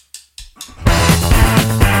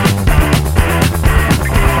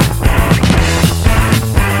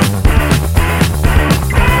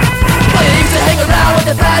 Hang around with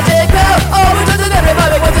the magic pill. Always doing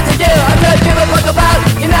everybody wants it to do. I couldn't give a fuck about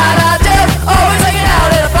you're not a dude. Always hanging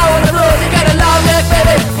out and following the rules. You got a long neck,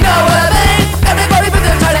 baby. You know what I mean? Everybody but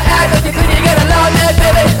they're trying to act like you clean. You got a long neck,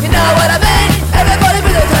 baby. You know what I mean? Everybody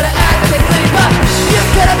but they're trying to act like they clean. But you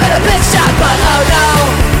could have been a bitch shot, but oh no,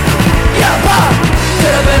 you're a bum.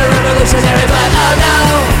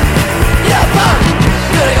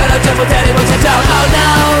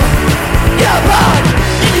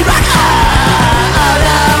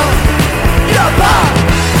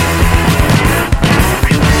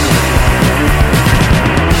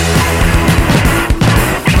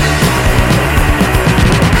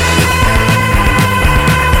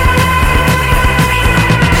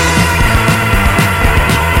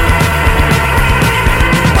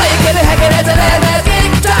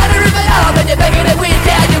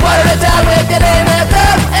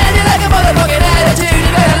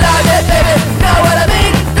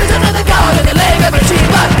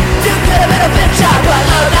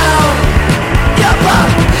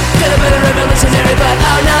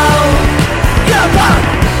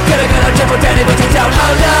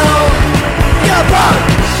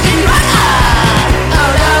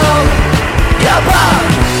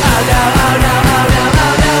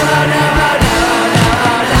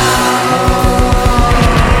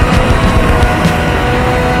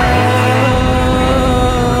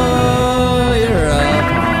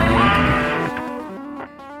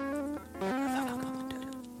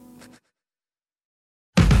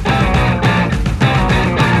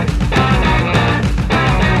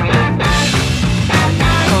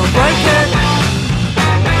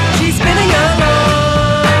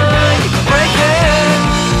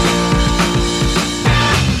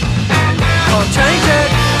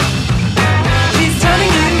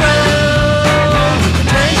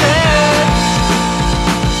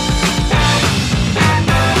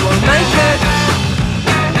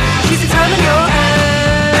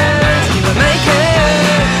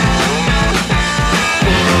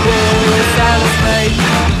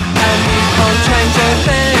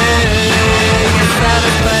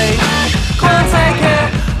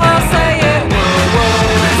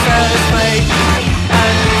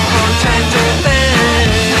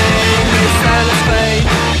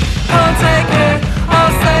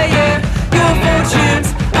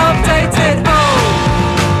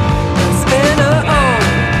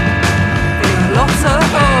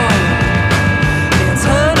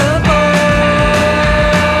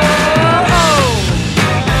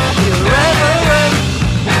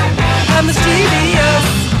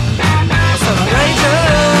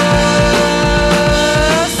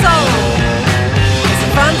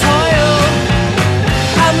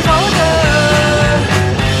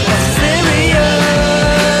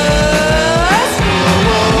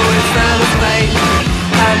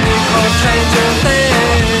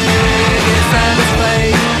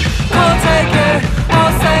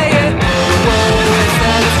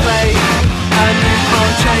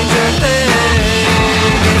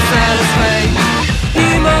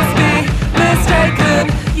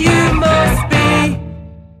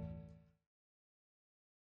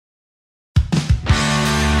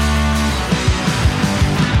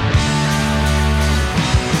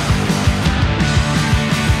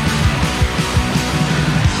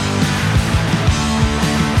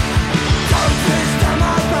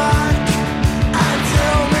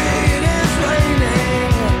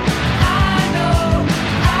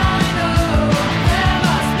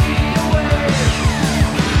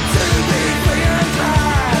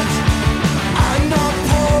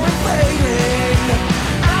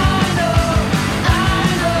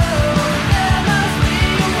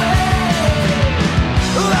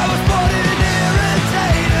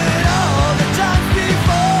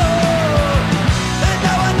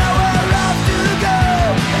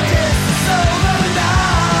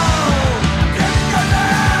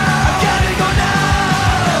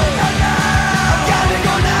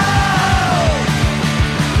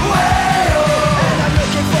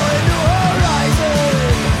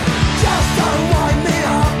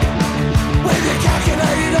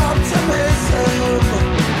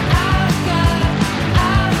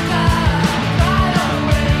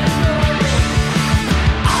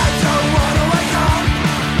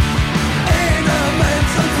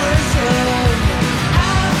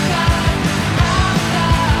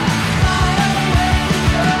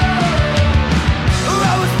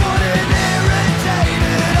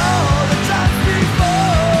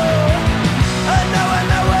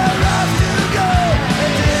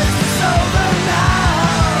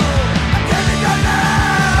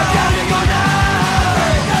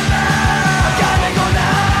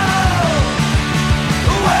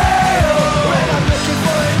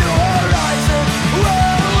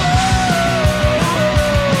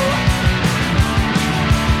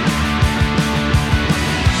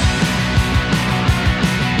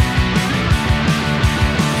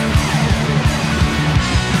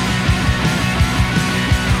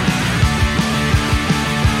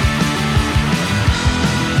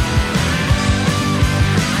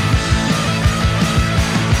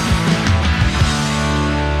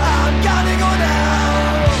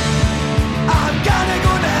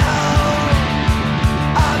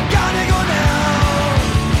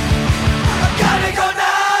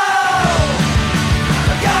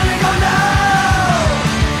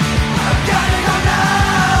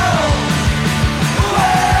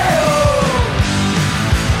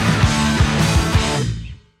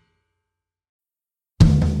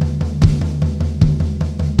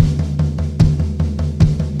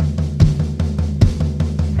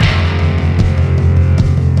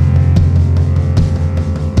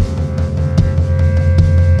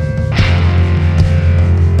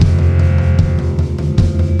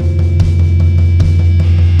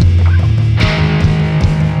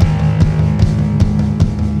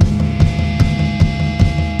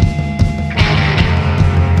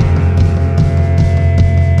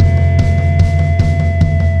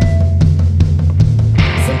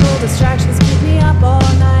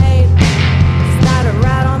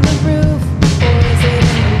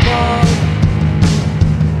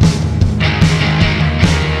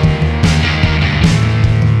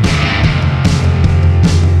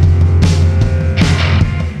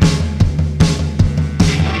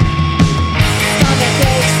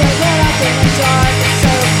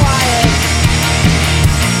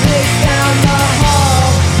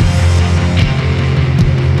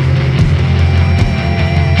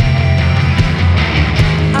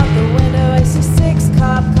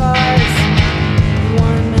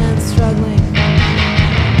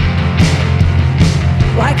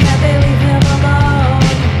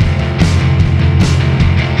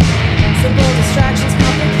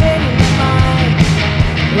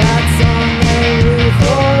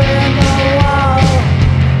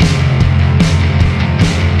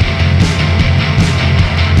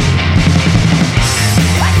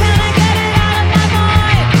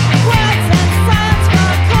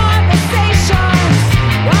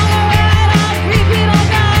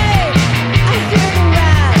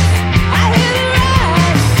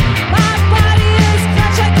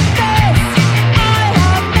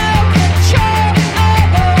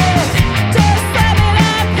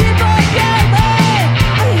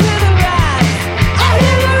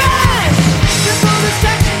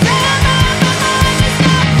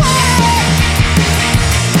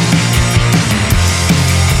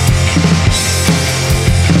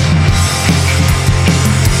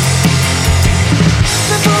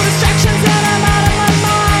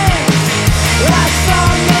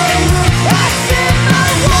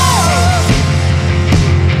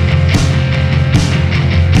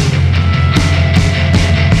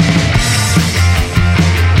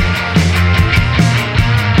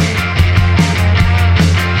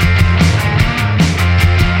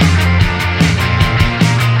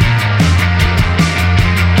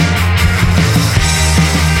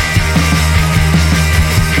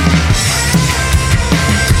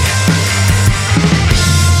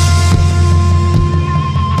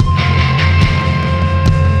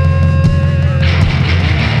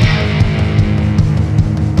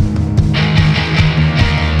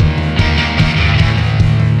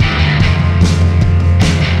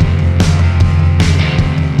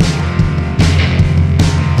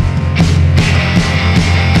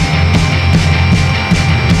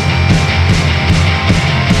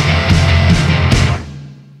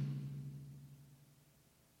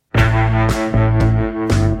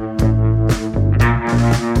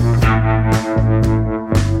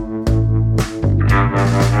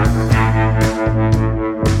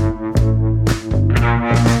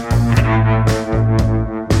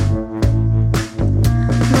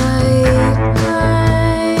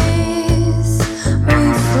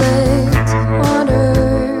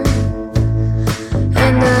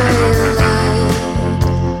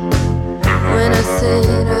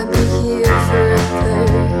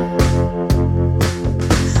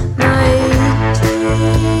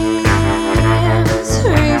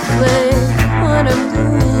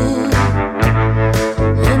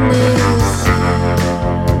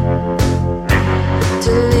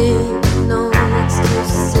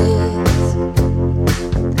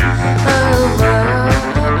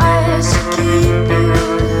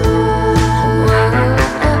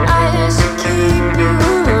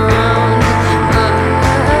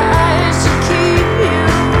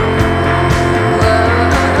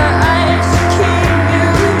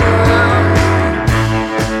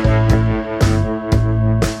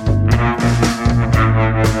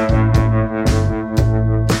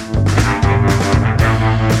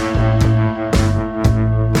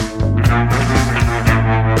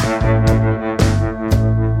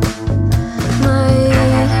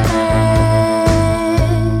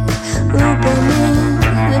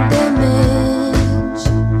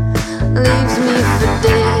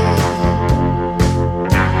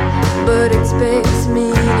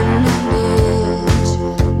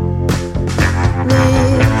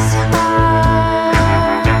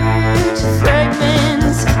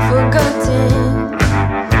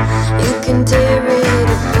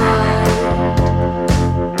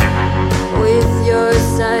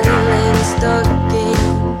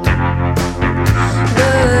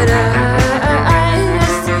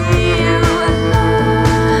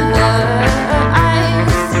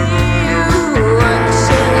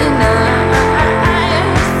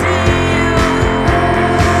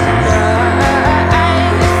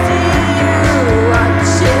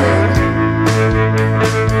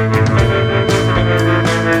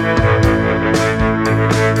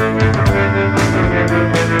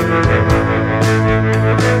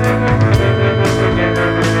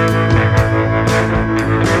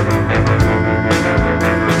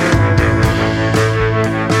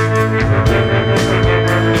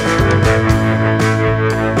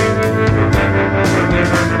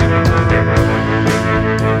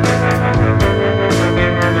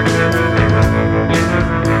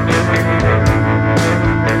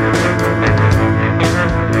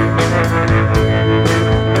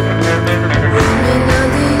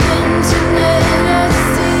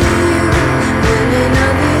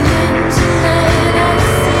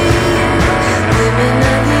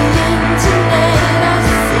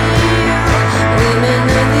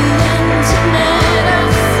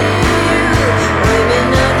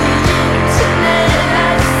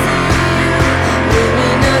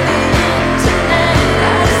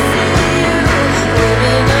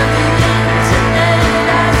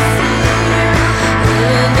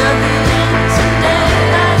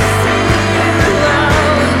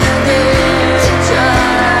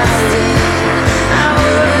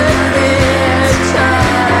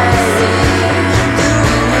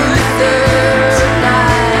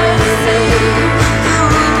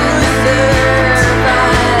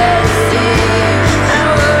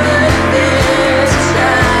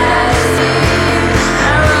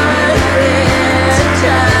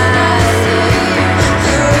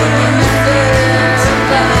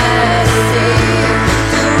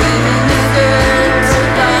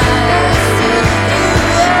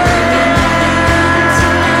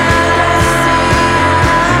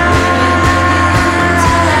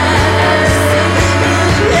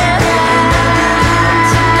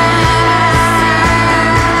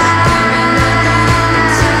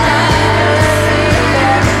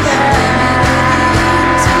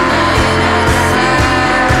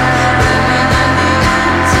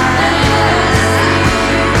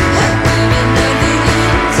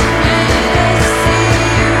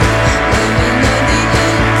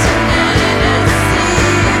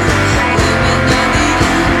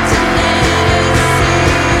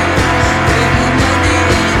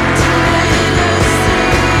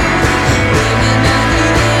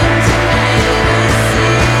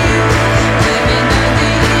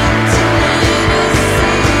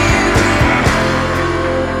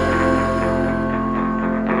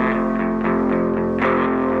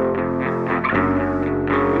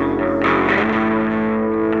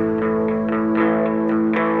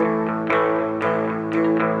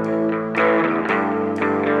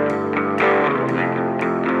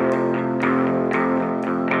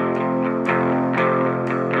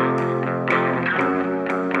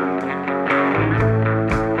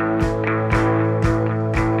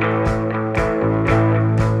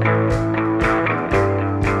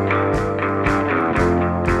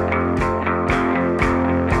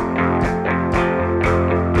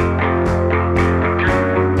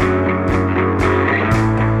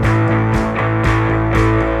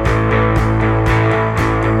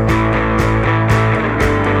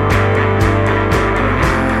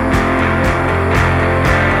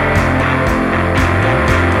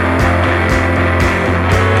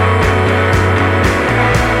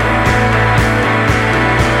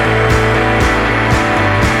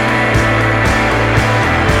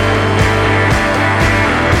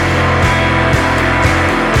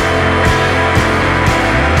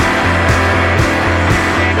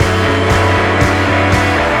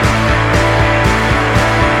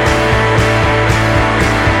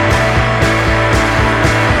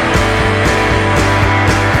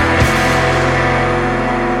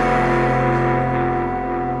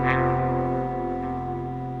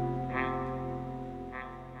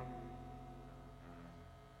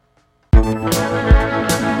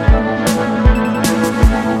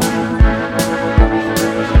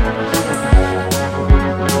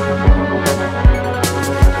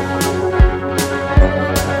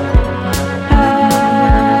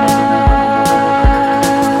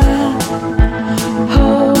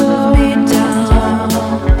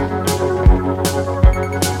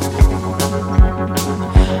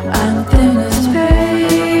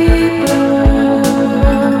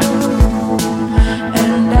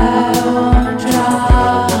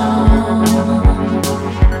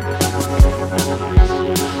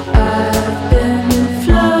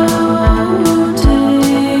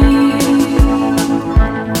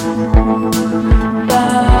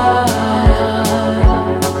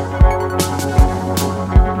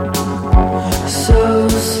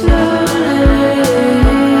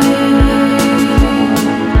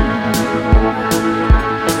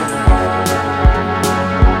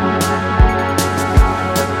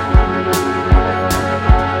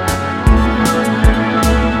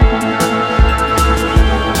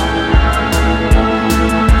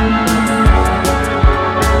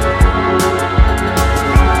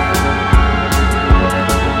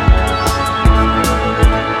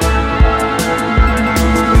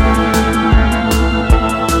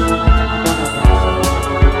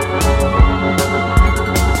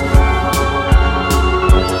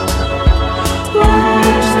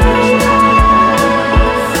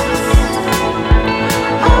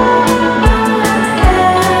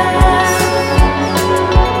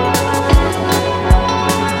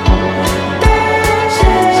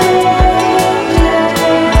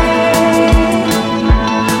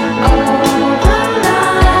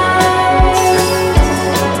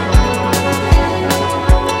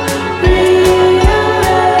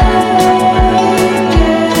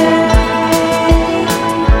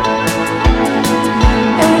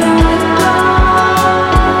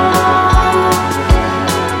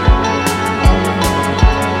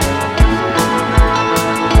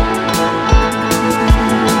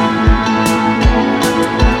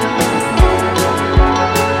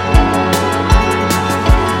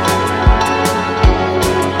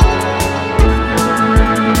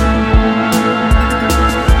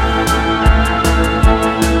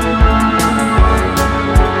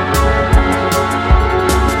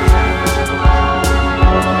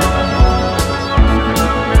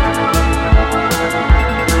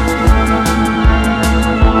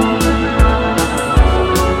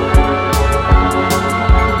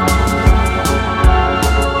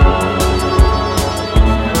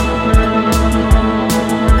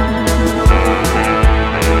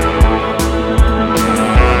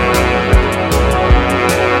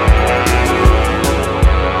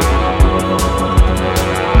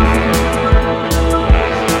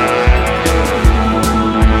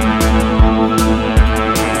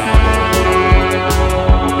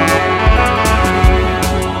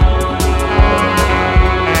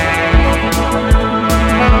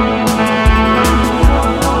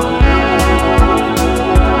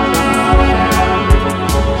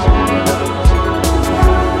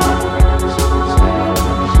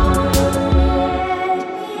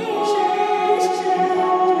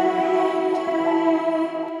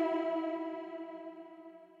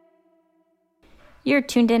 You're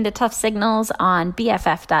tuned in to Tuff Signals on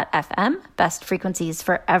BFF.FM, best frequencies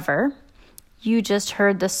forever. You just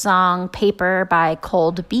heard the song Paper by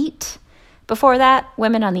Cold Beat. Before that,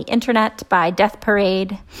 Women on the Internet by Death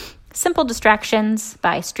Parade. Simple Distractions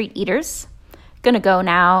by Street Eaters. Gonna Go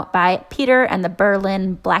Now by Peter and the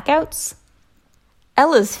Berlin Blackouts.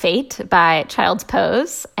 Ella's Fate by Child's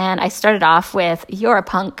Pose. And I started off with You're a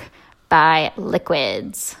Punk by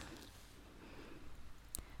Liquids.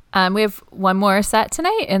 We have one more set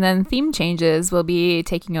tonight, and then Theme Changes will be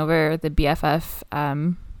taking over the BFF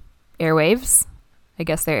airwaves. I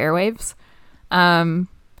guess they're airwaves.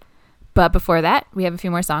 But before that, we have a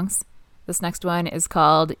few more songs. This next one is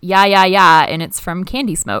called Yeah, Yeah, Yeah, and it's from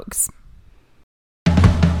Candy Smokes.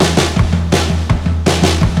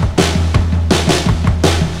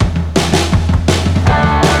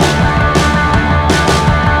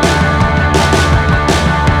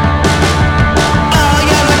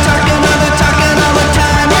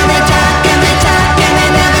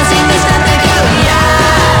 Yeah.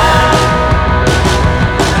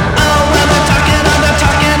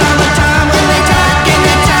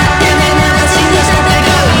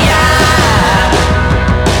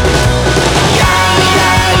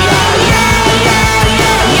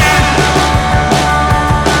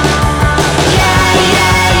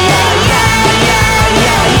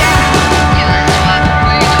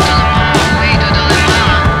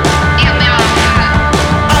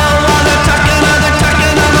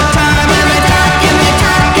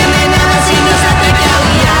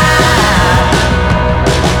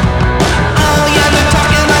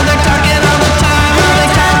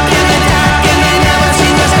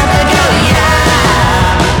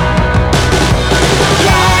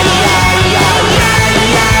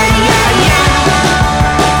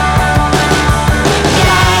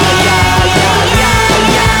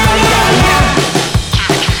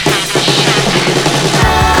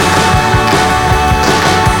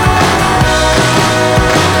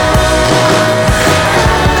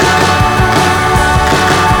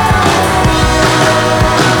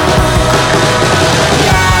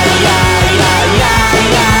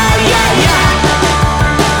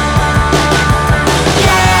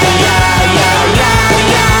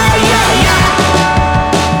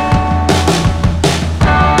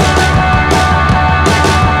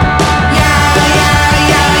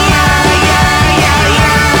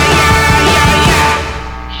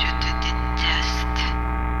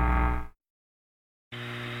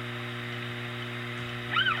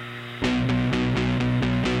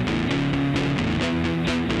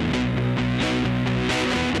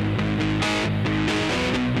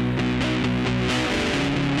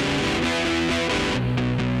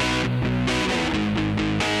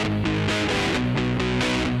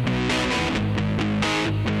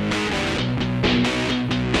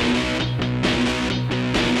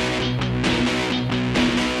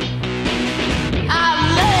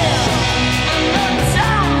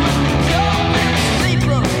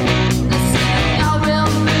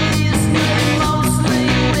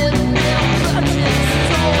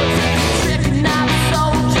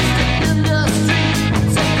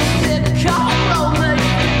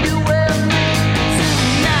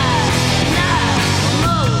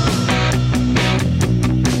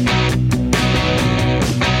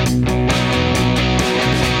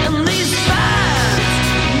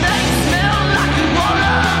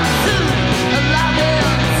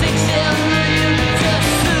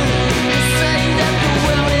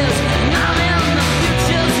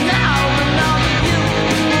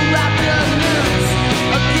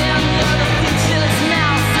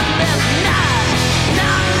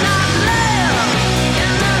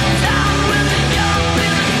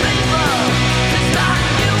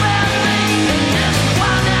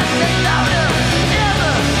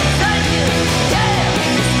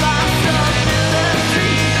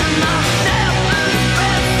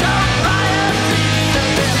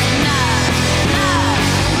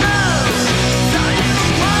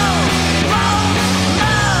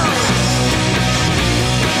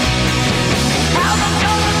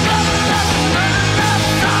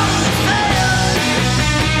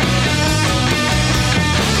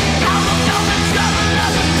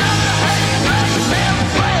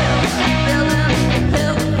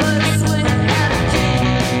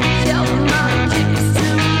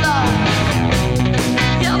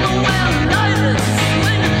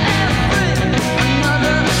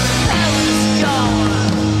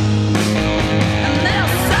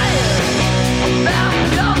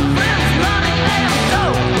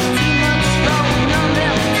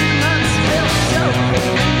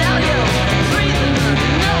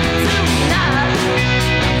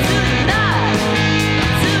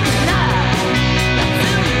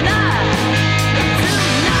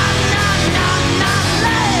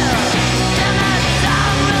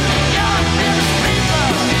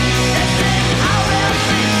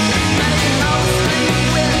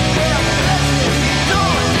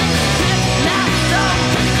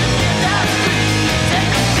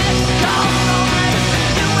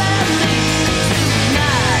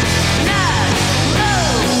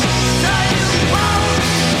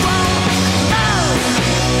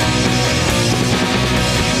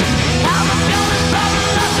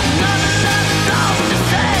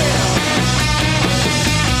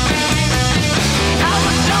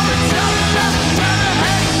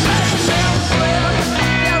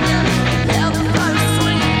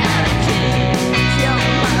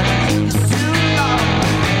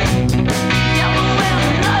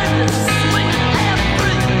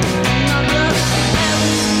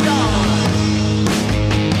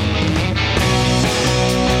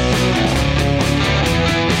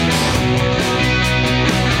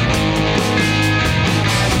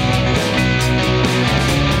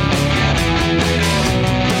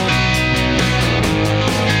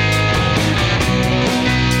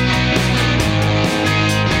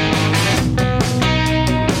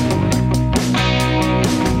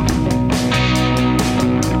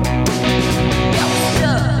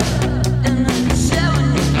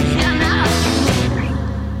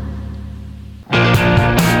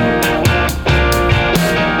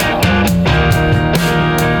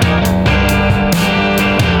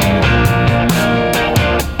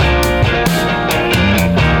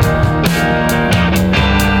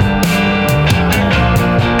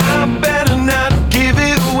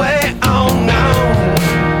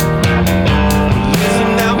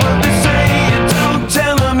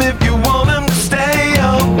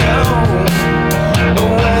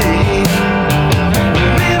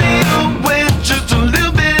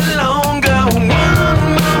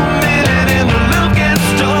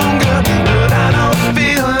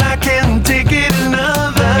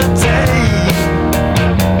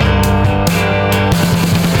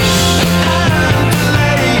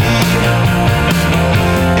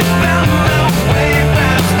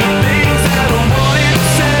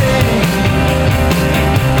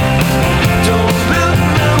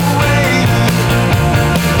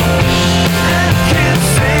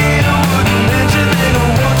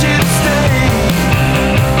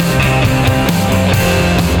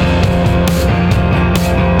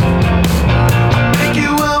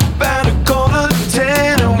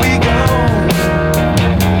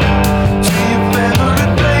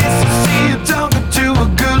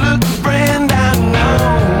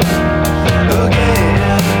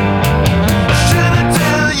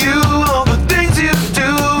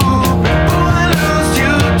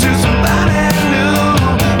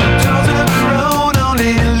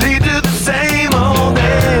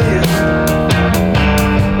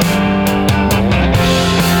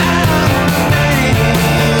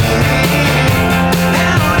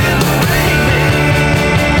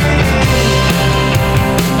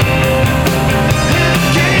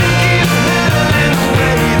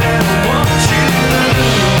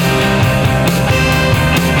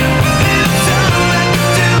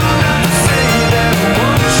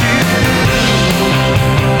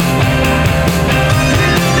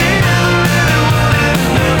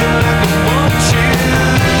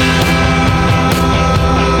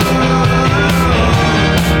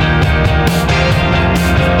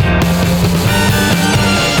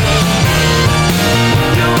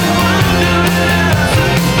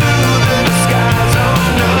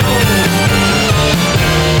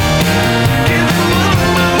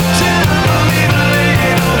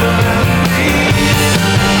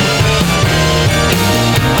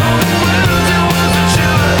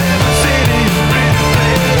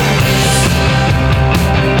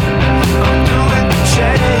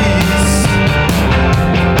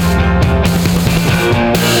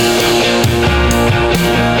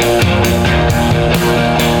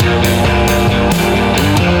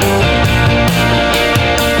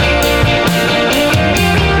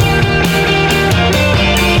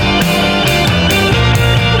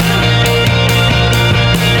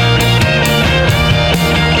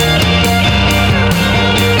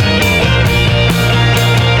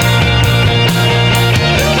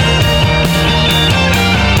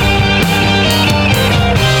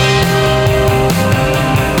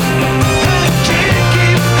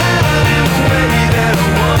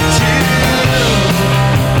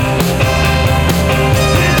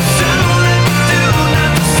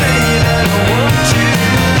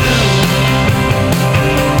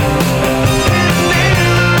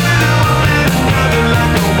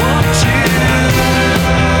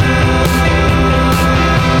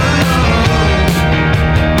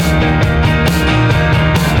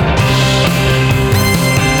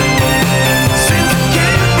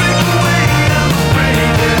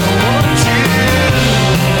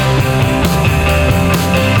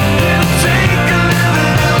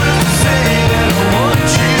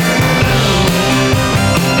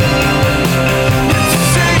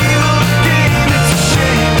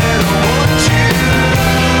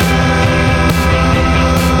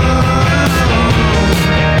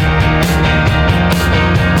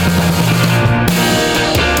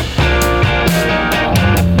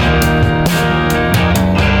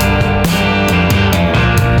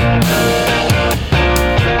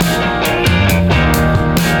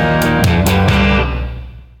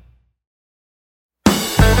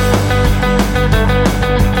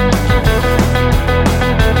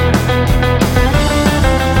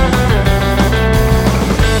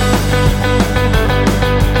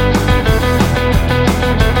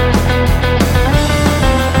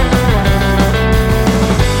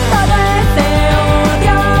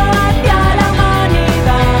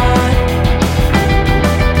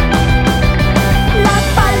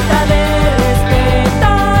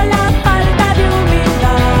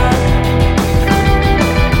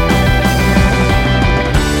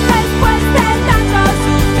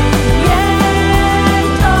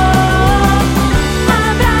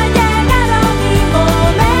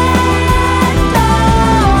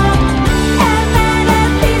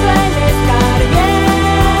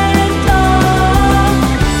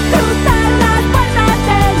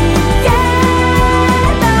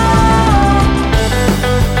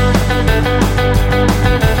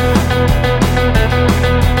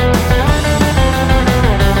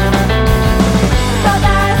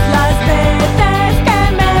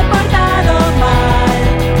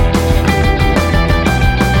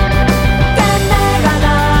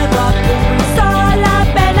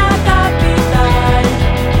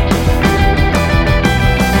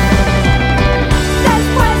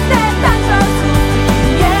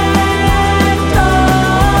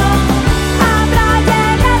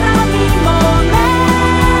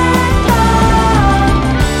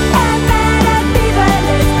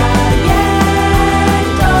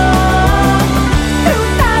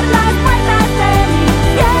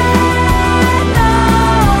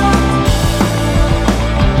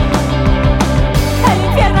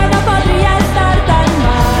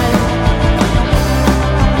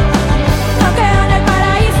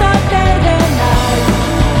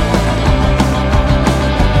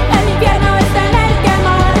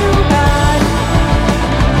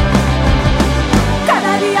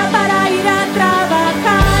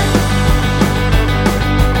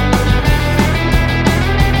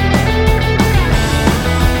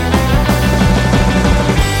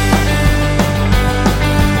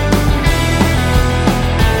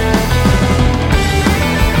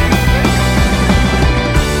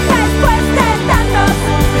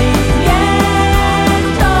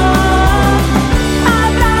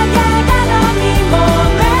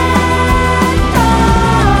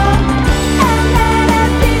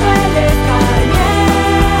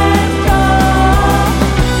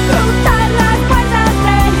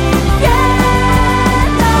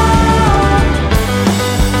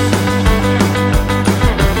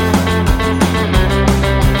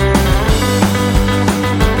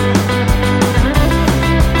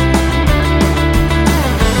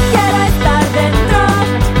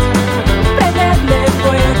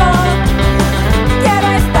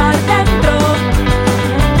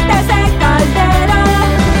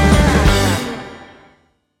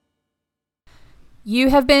 You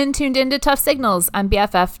have been tuned into Tuff Signals on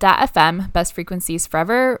BFF.FM, Best Frequencies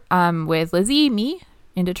Forever, with Lizzie, me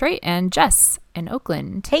in Detroit, and Jess in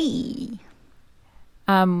Oakland. Hey.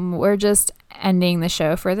 We're just ending the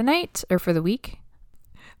show for the night, or for the week.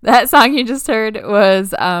 That song you just heard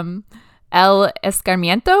was El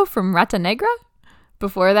Escarmiento from Rata Negra.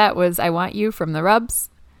 Before that was I Want You from The Rubs.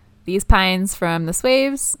 These Pines from The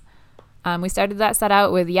Swaves. We started that set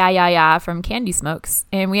out with Ya Ya Ya from Candy Smokes.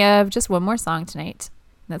 And we have just one more song tonight.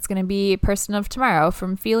 That's going to be Person of Tomorrow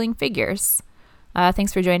from Feeling Figures.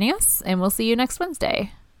 Thanks for joining us, and we'll see you next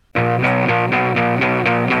Wednesday. Introduce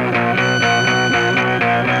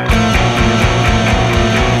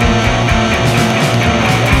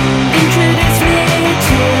me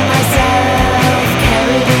to myself,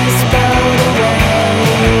 carry this boat away,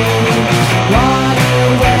 water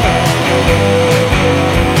away.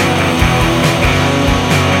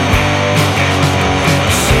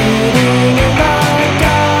 Shooting in the dark,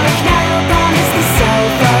 now promise the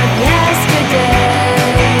self of yesterday,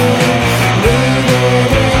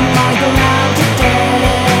 rooted in my ground today.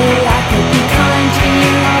 I could be kind to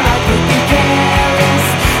you, or I could be careless.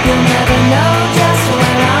 You'll never know just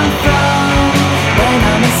where I'm from. When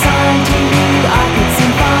I'm assigned to you, I could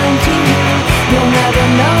seem fine to you. You'll never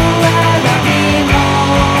know where I belong.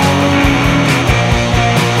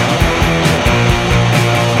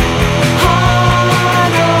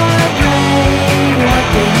 Heart or brain, what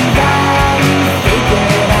do you value? Figure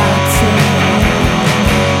it out soon.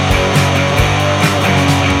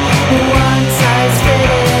 One size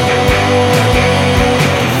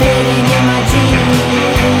fitting in my jeans,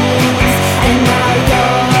 and now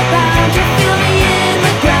you're bound to feel me in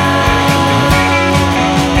the ground.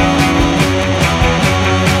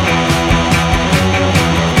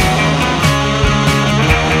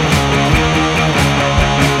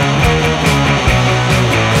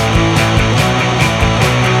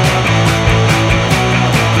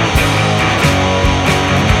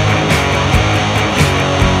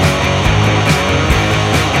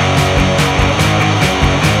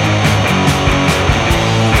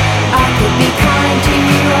 I could be kind to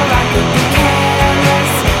you, or I could be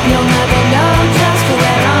careless. You'll never know just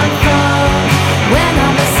where I'm from. When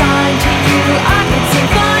I'm assigned to you, I could seem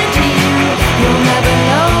fine to you. You'll never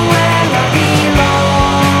know where I belong.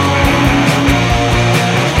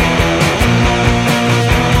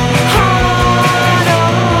 Heart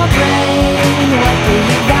or brain, what do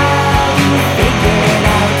you value? Figure it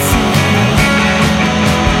out soon.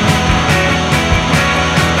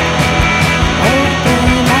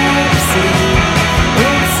 Open up, see,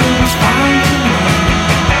 it seems fine to me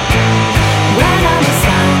when I'm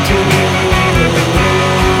assigned to you.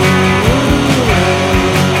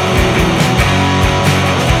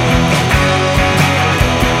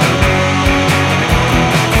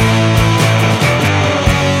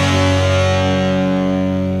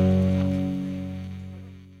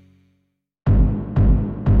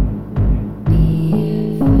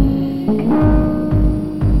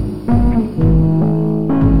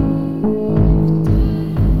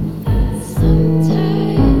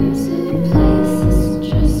 Sometimes a place is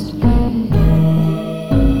just good.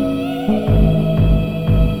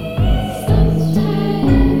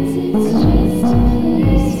 Sometimes it's just a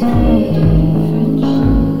place for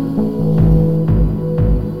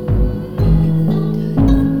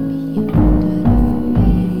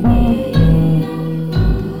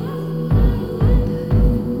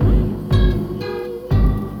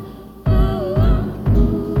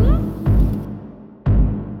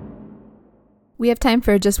We have time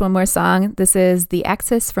for just one more song. This is The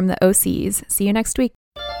Axis from the OCs. See you next week.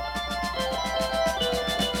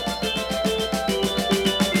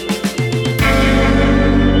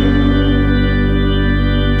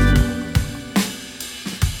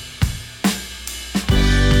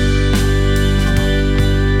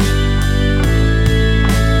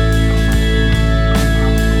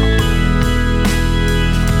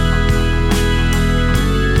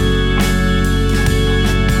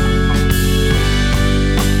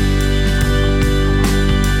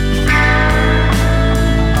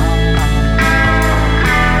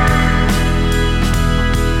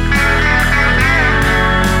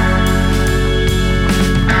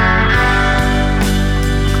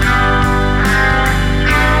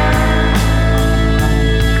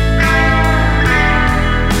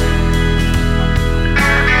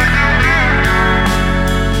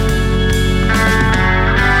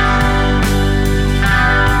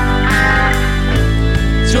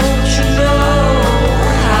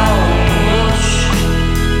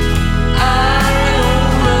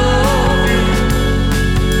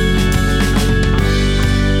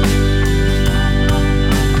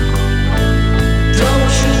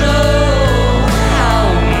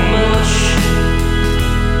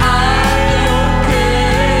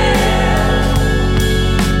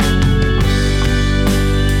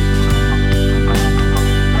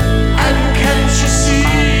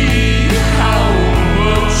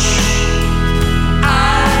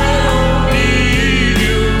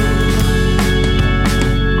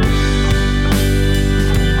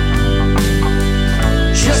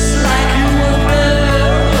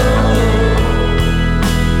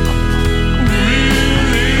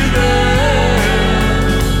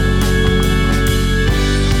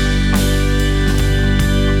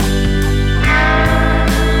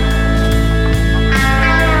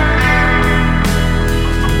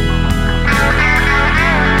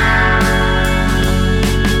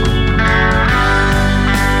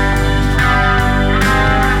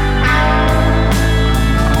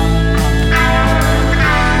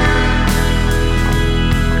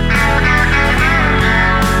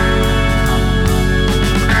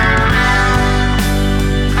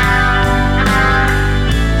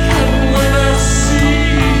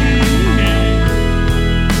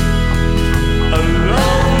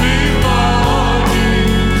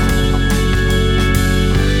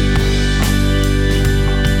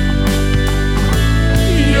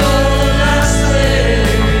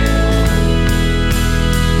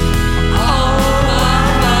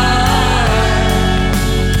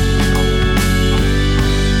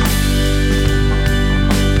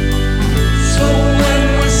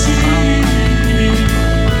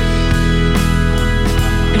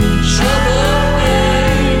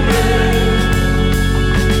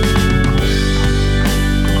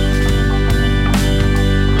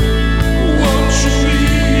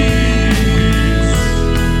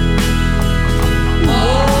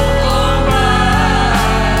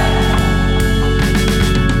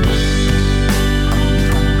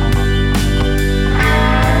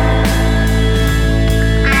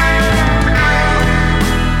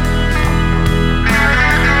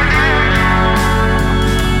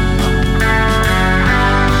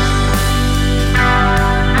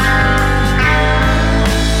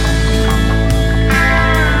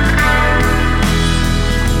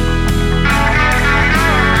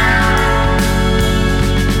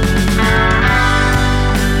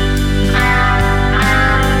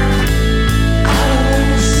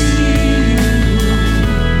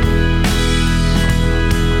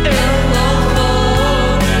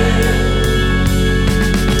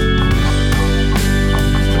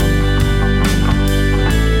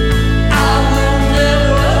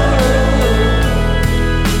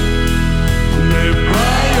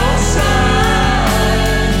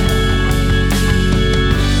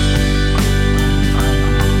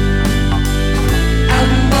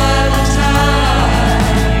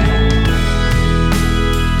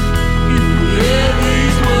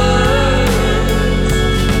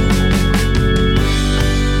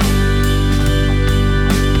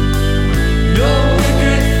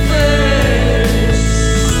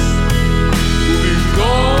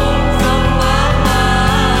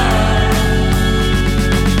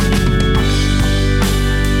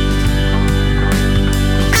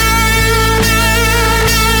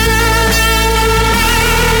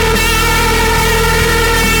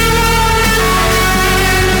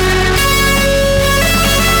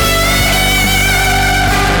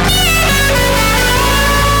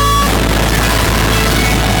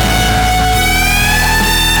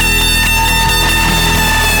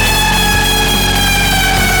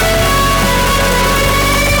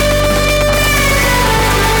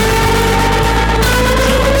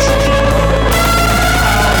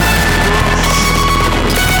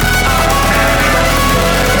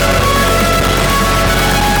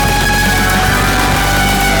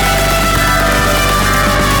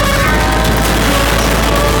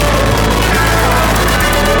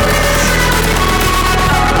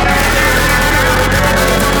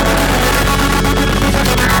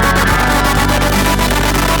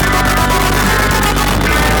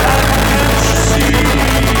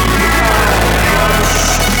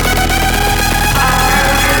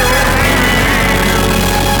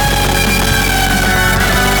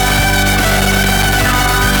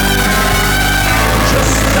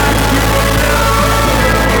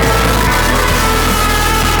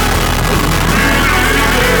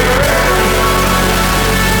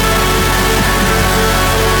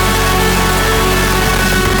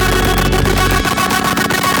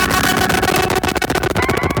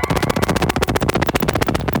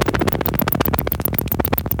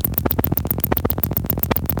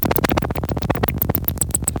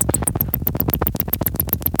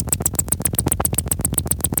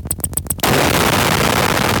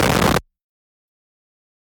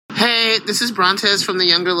 This is Brontes from the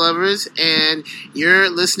Younger Lovers, and you're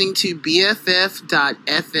listening to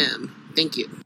BFF.FM. Thank you.